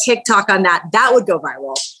should do a TikTok on that. That would go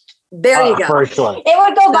viral. There you go. For sure. It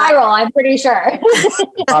would go viral, I'm pretty sure.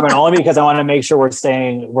 Only because I want to make sure we're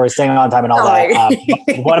staying on time and all that.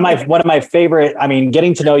 One of my favorite,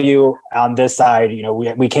 getting to know you on this side,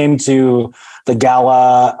 we came to the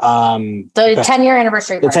gala, the 10-year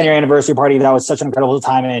anniversary party. The 10-year anniversary party. That was such an incredible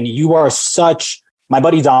time. And you are my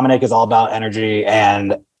buddy Dominic is all about energy,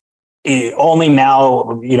 and only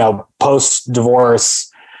now, post divorce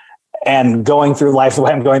and going through life the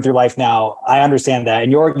way I'm going through life now, I understand that.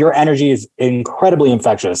 And your energy is incredibly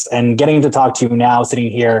infectious. And getting to talk to you now, sitting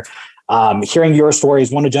here, hearing your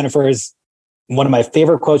stories. One of my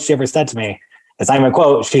favorite quotes she ever said to me. It's not even a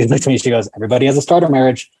quote. She looked at me, she goes, everybody has a starter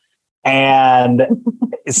marriage. And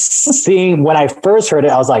seeing when I first heard it,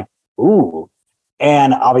 I was like, ooh.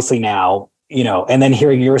 And obviously now, and then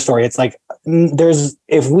hearing your story, it's like,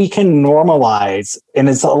 if we can normalize, and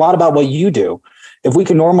it's a lot about what you do, if we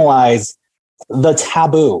can normalize the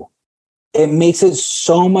taboo, it makes it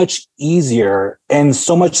so much easier and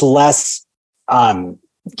so much less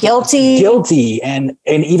guilty. And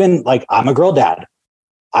even like, I'm a girl dad.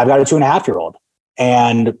 I've got a 2.5-year-old.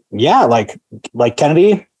 And yeah, like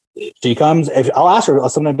Kennedy, she comes, if I'll ask her,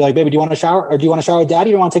 someone be like, baby, do you want to shower? Or do you want to shower with daddy?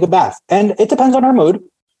 Or do you want to take a bath? And it depends on her mood.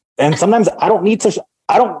 And sometimes I don't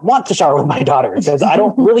want to shower with my daughter because I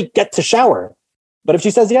don't really get to shower. But if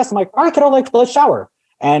she says yes, I'm like, all right, kiddo, let's shower.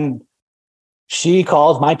 And she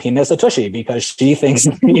calls my penis a tushy because she thinks,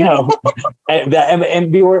 and we're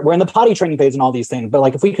in the potty training phase and all these things. But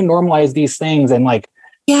like, if we can normalize these things and like,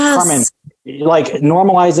 yes, Karmen, like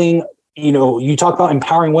normalizing, you talk about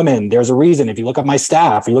empowering women. There's a reason. If you look at my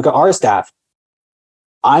staff, you look at our staff,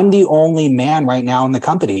 I'm the only man right now in the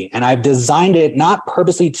company. And I've designed it not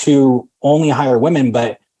purposely to only hire women,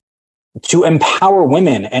 but to empower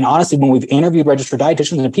women. And honestly, when we've interviewed registered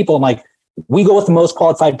dietitians and people, I'm like, we go with the most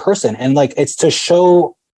qualified person. And like, it's to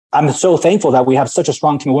show, I'm so thankful that we have such a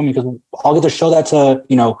strong team of women because I'll get to show that to,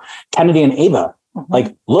 Kennedy and Ava. Mm-hmm.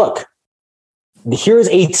 Like, look, here's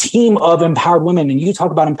a team of empowered women. And you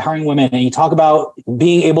talk about empowering women and you talk about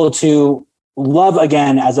being able to love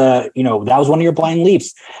again as that was one of your blind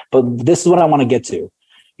leaps. But this is what I want to get to.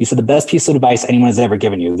 You said the best piece of advice anyone has ever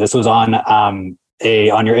given you. This was on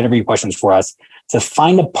your interview questions for us, to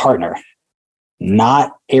find a partner,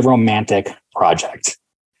 not a romantic project.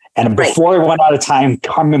 And before we run out of time,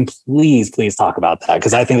 Karmen, please talk about that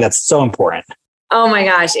because I think that's so important. Oh my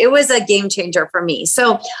gosh, it was a game changer for me.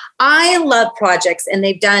 So I love projects and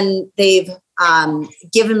they've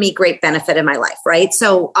given me great benefit in my life, right?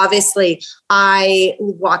 So obviously I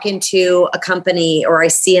walk into a company or I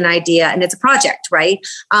see an idea and it's a project, right?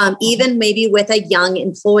 Even maybe with a young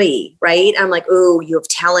employee, right? I'm like, oh, you have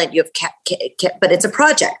talent, you have but it's a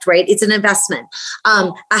project, right? It's an investment.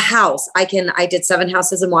 A house, I did 7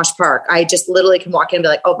 houses in Wash Park. I just literally can walk in and be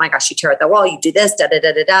like, oh my gosh, you tear at the wall, you do this, da, da,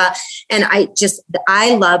 da, da, da. And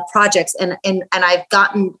I love projects and I've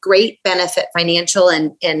gotten great benefit, financial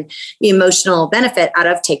and emotional benefit out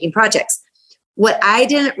of taking projects. What I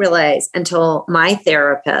didn't realize until my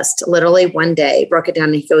therapist literally one day broke it down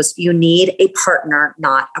and he goes, you need a partner,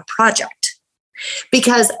 not a project.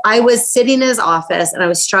 Because I was sitting in his office and I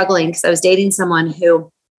was struggling because I was dating someone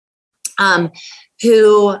who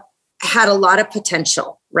had a lot of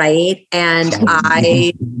potential, right? And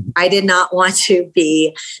I did not want to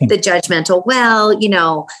be the judgmental, well,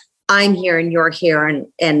 I'm here and you're here and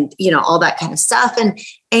all that kind of stuff. And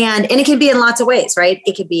it can be in lots of ways, right?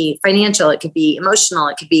 It could be financial, it could be emotional,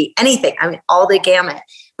 it could be anything. I mean, all the gamut,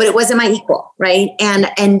 but it wasn't my equal. Right.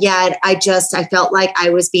 And yet I felt like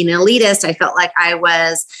I was being an elitist. I felt like I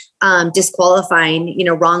was disqualifying,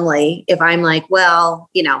 wrongly if I'm like, well,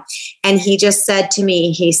 and he just said to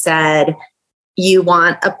me, he said, you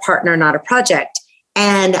want a partner, not a project.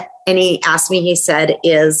 And he asked me, he said,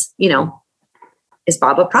 is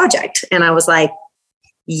Bob a project? And I was like,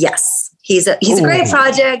 yes, he's a great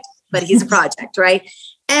project, but he's a project. Right.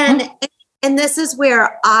 And this is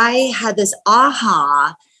where I had this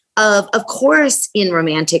aha of course, in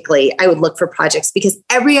romantically, I would look for projects because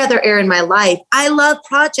every other area in my life, I love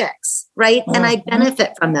projects, right? And I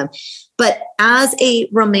benefit from them. But as a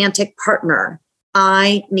romantic partner,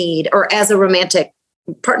 I need a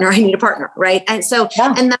partner, right? And so,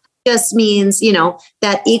 and that just means,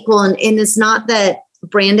 that equal. And it's not that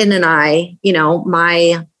Brandon and I,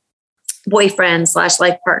 my boyfriend /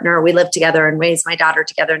 life partner, we live together and raise my daughter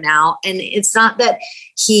together now. And it's not that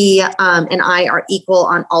he and I are equal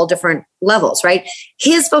on all different levels, right?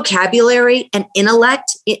 His vocabulary and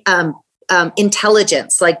intellect,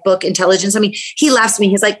 intelligence, like book intelligence. I mean, he laughs at me.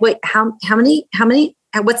 He's like, wait, how many,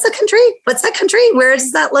 what's the country? What's that country? Where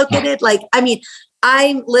is that located? Like, I mean,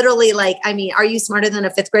 I'm literally like, are you smarter than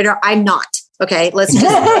a fifth grader? I'm not. Okay, let's just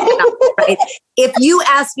right. If you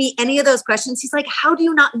ask me any of those questions, he's like, how do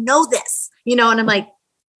you not know this? And I'm like,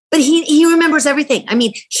 but he remembers everything. I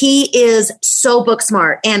mean, he is so book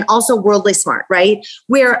smart and also worldly smart, right?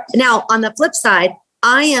 Where now on the flip side,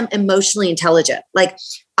 I am emotionally intelligent. Like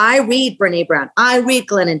I read Brené Brown, I read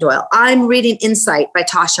Glennon Doyle, I'm reading Insight by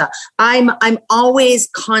Tasha. I'm always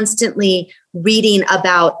constantly reading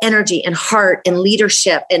about energy and heart and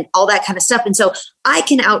leadership and all that kind of stuff. And so I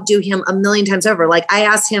can outdo him a million times over. Like I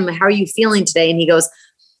asked him, how are you feeling today? And he goes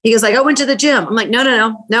like, I went to the gym. I'm like, no.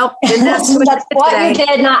 Didn't ask you That's what you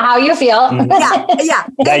did, not how you feel. Yeah.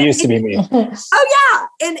 That used to be me. Oh yeah.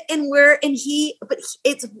 But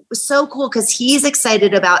it's so cool because he's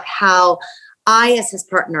excited about how I, as his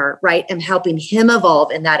partner, right, am helping him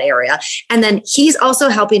evolve in that area. And then he's also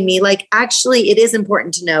helping me, like, actually, it is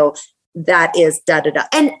important to know that is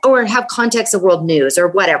and or have context of world news or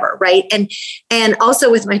whatever, right? And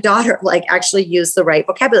also with my daughter, like actually use the right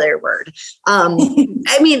vocabulary word.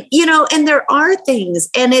 I mean, and there are things,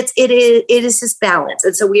 and it is this balance.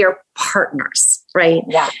 And so we are partners, right?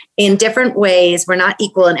 Yeah. In different ways. We're not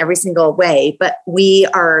equal in every single way, but we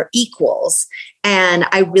are equals. And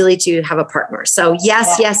I really do have a partner. So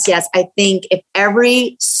yes. I think if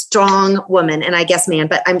every strong woman, and I guess man,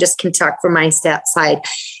 but I'm just can talk from my side,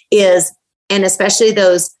 is, and especially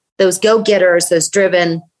those go-getters, those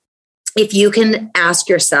driven, if you can ask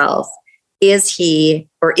yourself, is he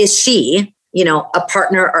or is she, a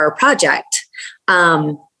partner or a project,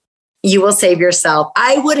 you will save yourself.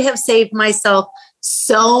 I would have saved myself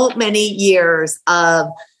so many years of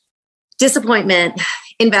disappointment,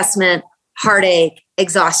 investment, heartache,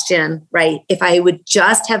 exhaustion, right? If I would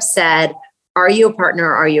just have said, are you a partner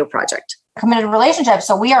or are you a project? Committed relationships.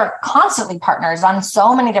 So we are constantly partners on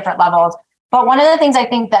so many different levels. But one of the things I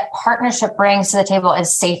think that partnership brings to the table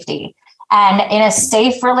is safety. And in a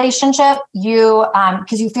safe relationship, you,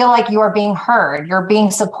 because you feel like you are being heard, you're being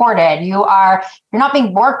supported, you're not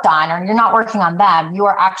being worked on, or you're not working on them. You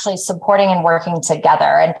are actually supporting and working together.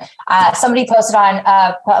 And somebody posted on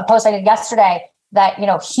a post I did yesterday that,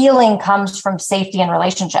 healing comes from safety in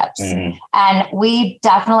relationships. Mm-hmm. And we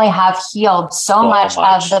definitely have healed so much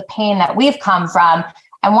of the pain that we've come from.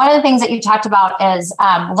 And one of the things that you talked about is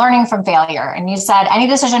learning from failure. And you said any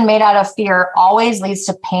decision made out of fear always leads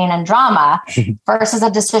to pain and drama versus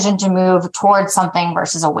a decision to move towards something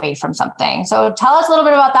versus away from something. So tell us a little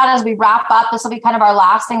bit about that as we wrap up. This will be kind of our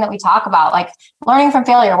last thing that we talk about, like learning from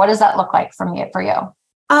failure. What does that look like for you?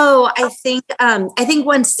 Oh, I think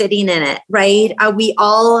when sitting in it, right? We've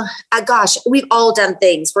all done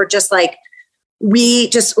things. We're just like, we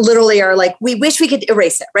just literally are like, we wish we could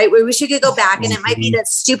erase it, right? We wish we could go back, and it might be that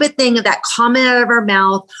stupid thing of that comment out of our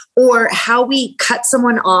mouth, or how we cut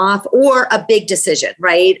someone off, or a big decision,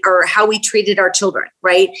 right? Or how we treated our children,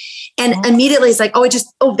 right? And immediately it's like,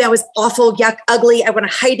 that was awful, yuck, ugly. I want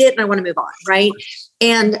to hide it and I want to move on, right?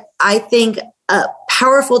 And I think a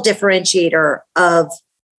powerful differentiator of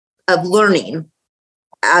learning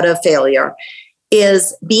out of failure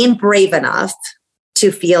is being brave enough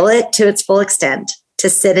to feel it to its full extent, to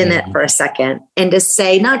sit in it for a second and to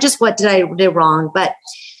say, not just what did I do wrong, but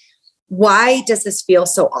why does this feel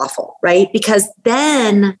so awful, right? Because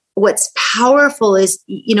then what's powerful is,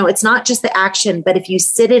 it's not just the action, but if you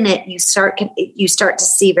sit in it, you start to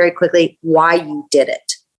see very quickly why you did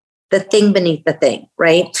it. The thing beneath the thing,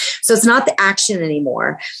 right? So it's not the action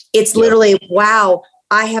anymore. It's literally, wow,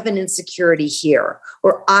 I have an insecurity here,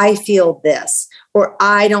 or I feel this, or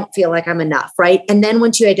I don't feel like I'm enough, right? And then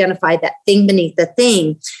once you identify that thing beneath the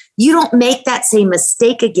thing, you don't make that same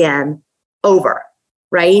mistake again over,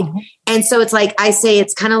 right? Mm-hmm. And so it's like, I say,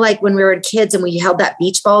 it's kind of like when we were kids and we held that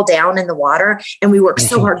beach ball down in the water and we worked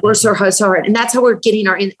so hard, we're so hard. And that's how we're getting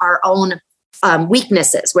our own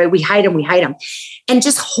weaknesses, right? We hide them and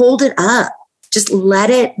just hold it up. Just let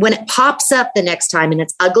it, when it pops up the next time and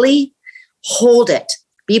it's ugly, hold it.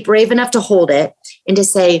 Be brave enough to hold it and to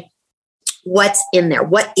say, what's in there?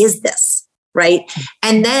 What is this? Right.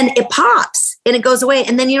 And then it pops and it goes away.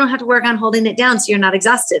 And then you don't have to work on holding it down. So you're not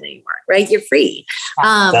exhausted anymore. Right. You're free.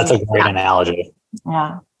 That's a great analogy.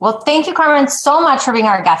 Yeah. Well, thank you, Karmen, so much for being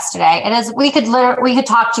our guest today. It is, we could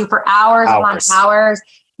talk to you for hours upon hours.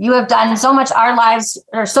 You have done so much. Our lives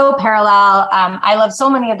are so parallel. I love so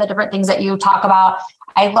many of the different things that you talk about.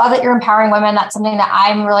 I love that you're empowering women. That's something that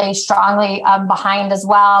I'm really strongly behind as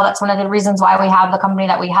well. That's one of the reasons why we have the company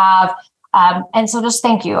that we have. And so just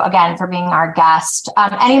thank you again for being our guest.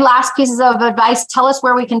 Any last pieces of advice? Tell us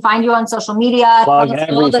where we can find you on social media. Plug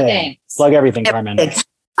everything. Plug everything, Karmen.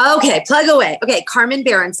 Okay, plug away. Okay, Karmen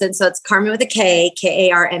Berentsen. So it's Karmen with a K,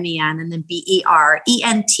 Karmen, and then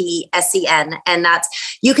Berentsen. And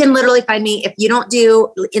that's, you can literally find me if you don't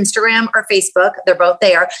do Instagram or Facebook, they're both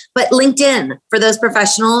there, but LinkedIn for those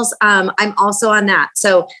professionals. I'm also on that.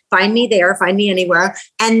 So find me there, find me anywhere.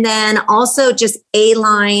 And then also just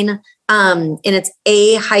A-Line, and it's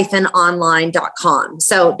a-online.com.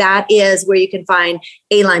 So that is where you can find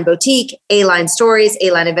A-Line Boutique, A-Line Stories,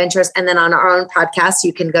 A-Line Adventures. And then on our own podcast,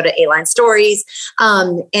 you can go to A-Line Stories,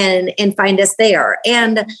 and find us there.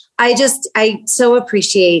 And I so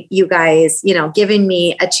appreciate you guys, giving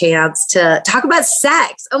me a chance to talk about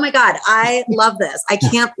sex. Oh my God. I love this. I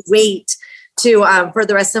can't wait to, for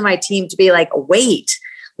the rest of my team to be like,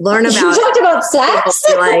 learn about. You talked about sex.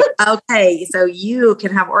 Like, okay, so you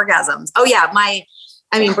can have orgasms. Oh yeah,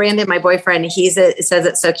 Brandon, my boyfriend, says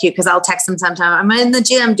it's so cute because I'll text him sometime. I'm in the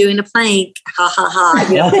gym doing a plank. Ha ha ha.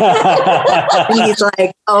 And he's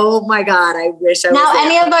like, oh my God, I wish I was now, there.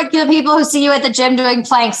 any of the people who see you at the gym doing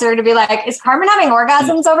planks, they're going to be like, is Karmen having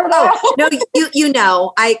orgasms over there?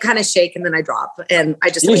 No, I kind of shake and then I drop and I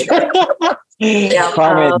just wait.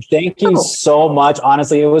 Karmen, thank you so much.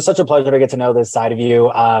 Honestly, it was such a pleasure to get to know this side of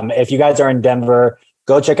you. If you guys are in Denver,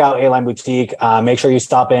 go check out A-Line Boutique. Make sure you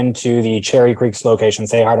stop into the Cherry Creeks location.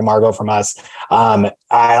 Say hi to Margot from us. Like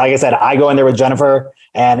I said, I go in there with Jennifer,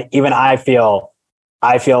 and even I feel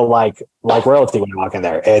like royalty when I walk in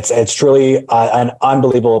there. It's truly an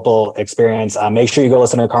unbelievable experience. Make sure you go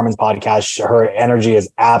listen to Karmen's podcast. Her energy is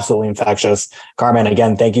absolutely infectious. Karmen,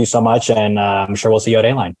 again, thank you so much, and I'm sure we'll see you at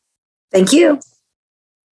A-Line. Thank you.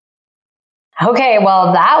 Okay,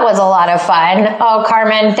 well, that was a lot of fun. Oh,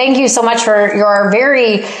 Karmen, thank you so much for your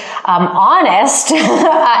very honest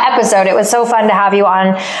episode. It was so fun to have you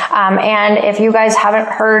on. And if you guys haven't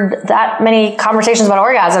heard that many conversations about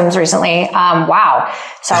orgasms recently, wow.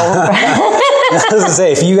 So I was gonna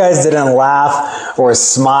say, if you guys didn't laugh or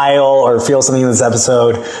smile or feel something in this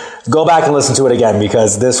episode, go back and listen to it again,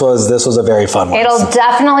 because this was a very fun one. It'll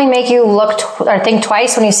definitely make you look or think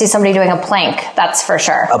twice when you see somebody doing a plank. That's for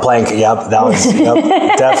sure. A plank. Yep. That was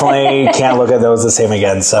definitely can't look at those the same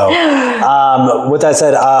again. So, with that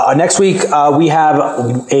said, next week, we have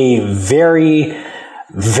a very,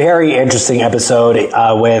 very interesting episode,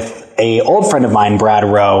 with a old friend of mine, Brad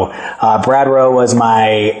Rowe. Brad Rowe was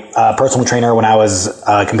my personal trainer when I was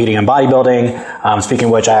competing in bodybuilding. Speaking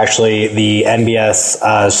of which, the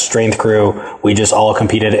NBS strength crew, we just all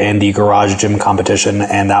competed in the garage gym competition,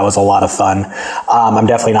 and that was a lot of fun. I'm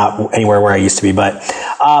definitely not anywhere where I used to be, but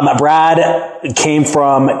Brad came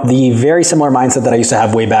from the very similar mindset that I used to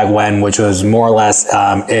have way back when, which was more or less,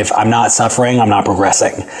 if I'm not suffering, I'm not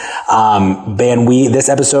progressing. This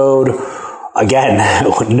episode, again,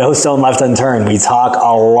 no stone left unturned. We talk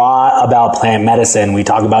a lot about plant medicine. We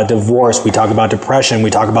talk about divorce. We talk about depression. We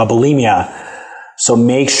talk about bulimia. So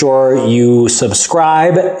make sure you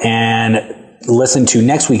subscribe and listen to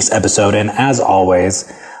next week's episode. And as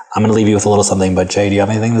always, I'm going to leave you with a little something, but Jay, do you have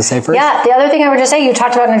anything to say first? Yeah, the other thing I would just say, you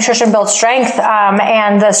talked about Nutrition Builds Strength,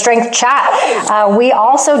 and the strength chat. We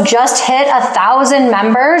also just hit 1,000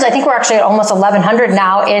 members. I think we're actually at almost 1,100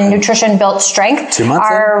 now in Nutrition Built Strength. 2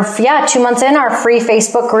 months in? Yeah, 2 months in, our free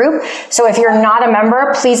Facebook group. So if you're not a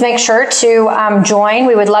member, please make sure to join.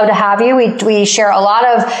 We would love to have you. We share a lot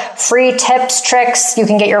of free tips, tricks. You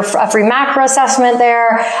can get your free macro assessment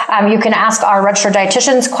there. You can ask our registered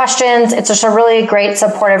dietitians questions. It's just a really great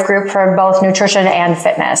supportive group for both nutrition and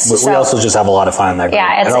fitness. We also just have a lot of fun in that group.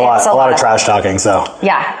 Yeah, it's a lot of trash talking. So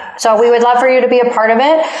yeah. So we would love for you to be a part of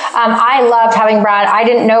it. I loved having Brad. I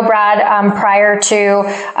didn't know Brad prior to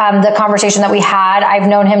the conversation that we had. I've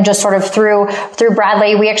known him just sort of through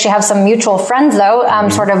Bradley. We actually have some mutual friends, though.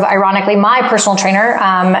 Sort of ironically, my personal trainer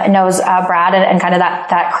knows Brad and kind of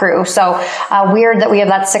that crew. So weird that we have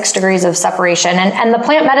that 6 degrees of separation. And the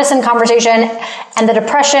plant medicine conversation and the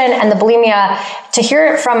depression and the bulimia, to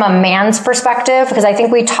hear it from a man's perspective, because I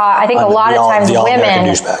think a lot of times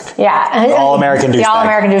women, the All-American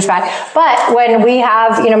douchebag. bad. But when we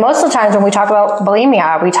have, most of the times when we talk about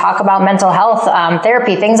bulimia, we talk about mental health,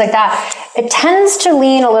 therapy, things like that, it tends to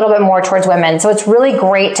lean a little bit more towards women. So it's really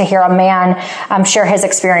great to hear a man share his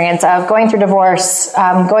experience of going through divorce,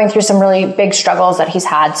 going through some really big struggles that he's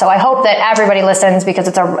had. So I hope that everybody listens because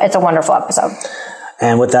it's a wonderful episode.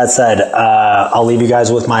 And with that said, I'll leave you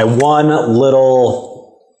guys with my one little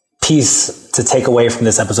piece to take away from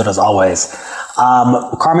this episode as always.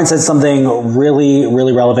 Karmen said something really,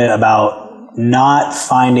 really relevant about not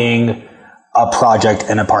finding a project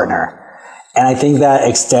and a partner. And I think that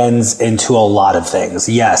extends into a lot of things.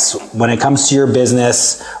 Yes, when it comes to your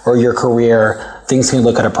business or your career, things can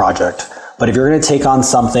look at a project. But if you're going to take on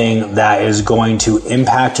something that is going to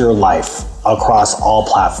impact your life across all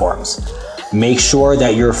platforms, make sure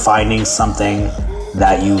that you're finding something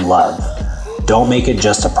that you love. Don't make it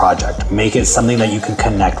just a project. Make it something that you can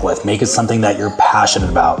connect with. Make it something that you're passionate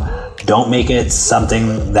about. Don't make it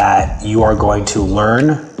something that you are going to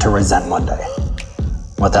learn to resent one day.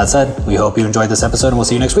 With that said, we hope you enjoyed this episode and we'll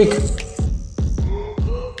see you next week.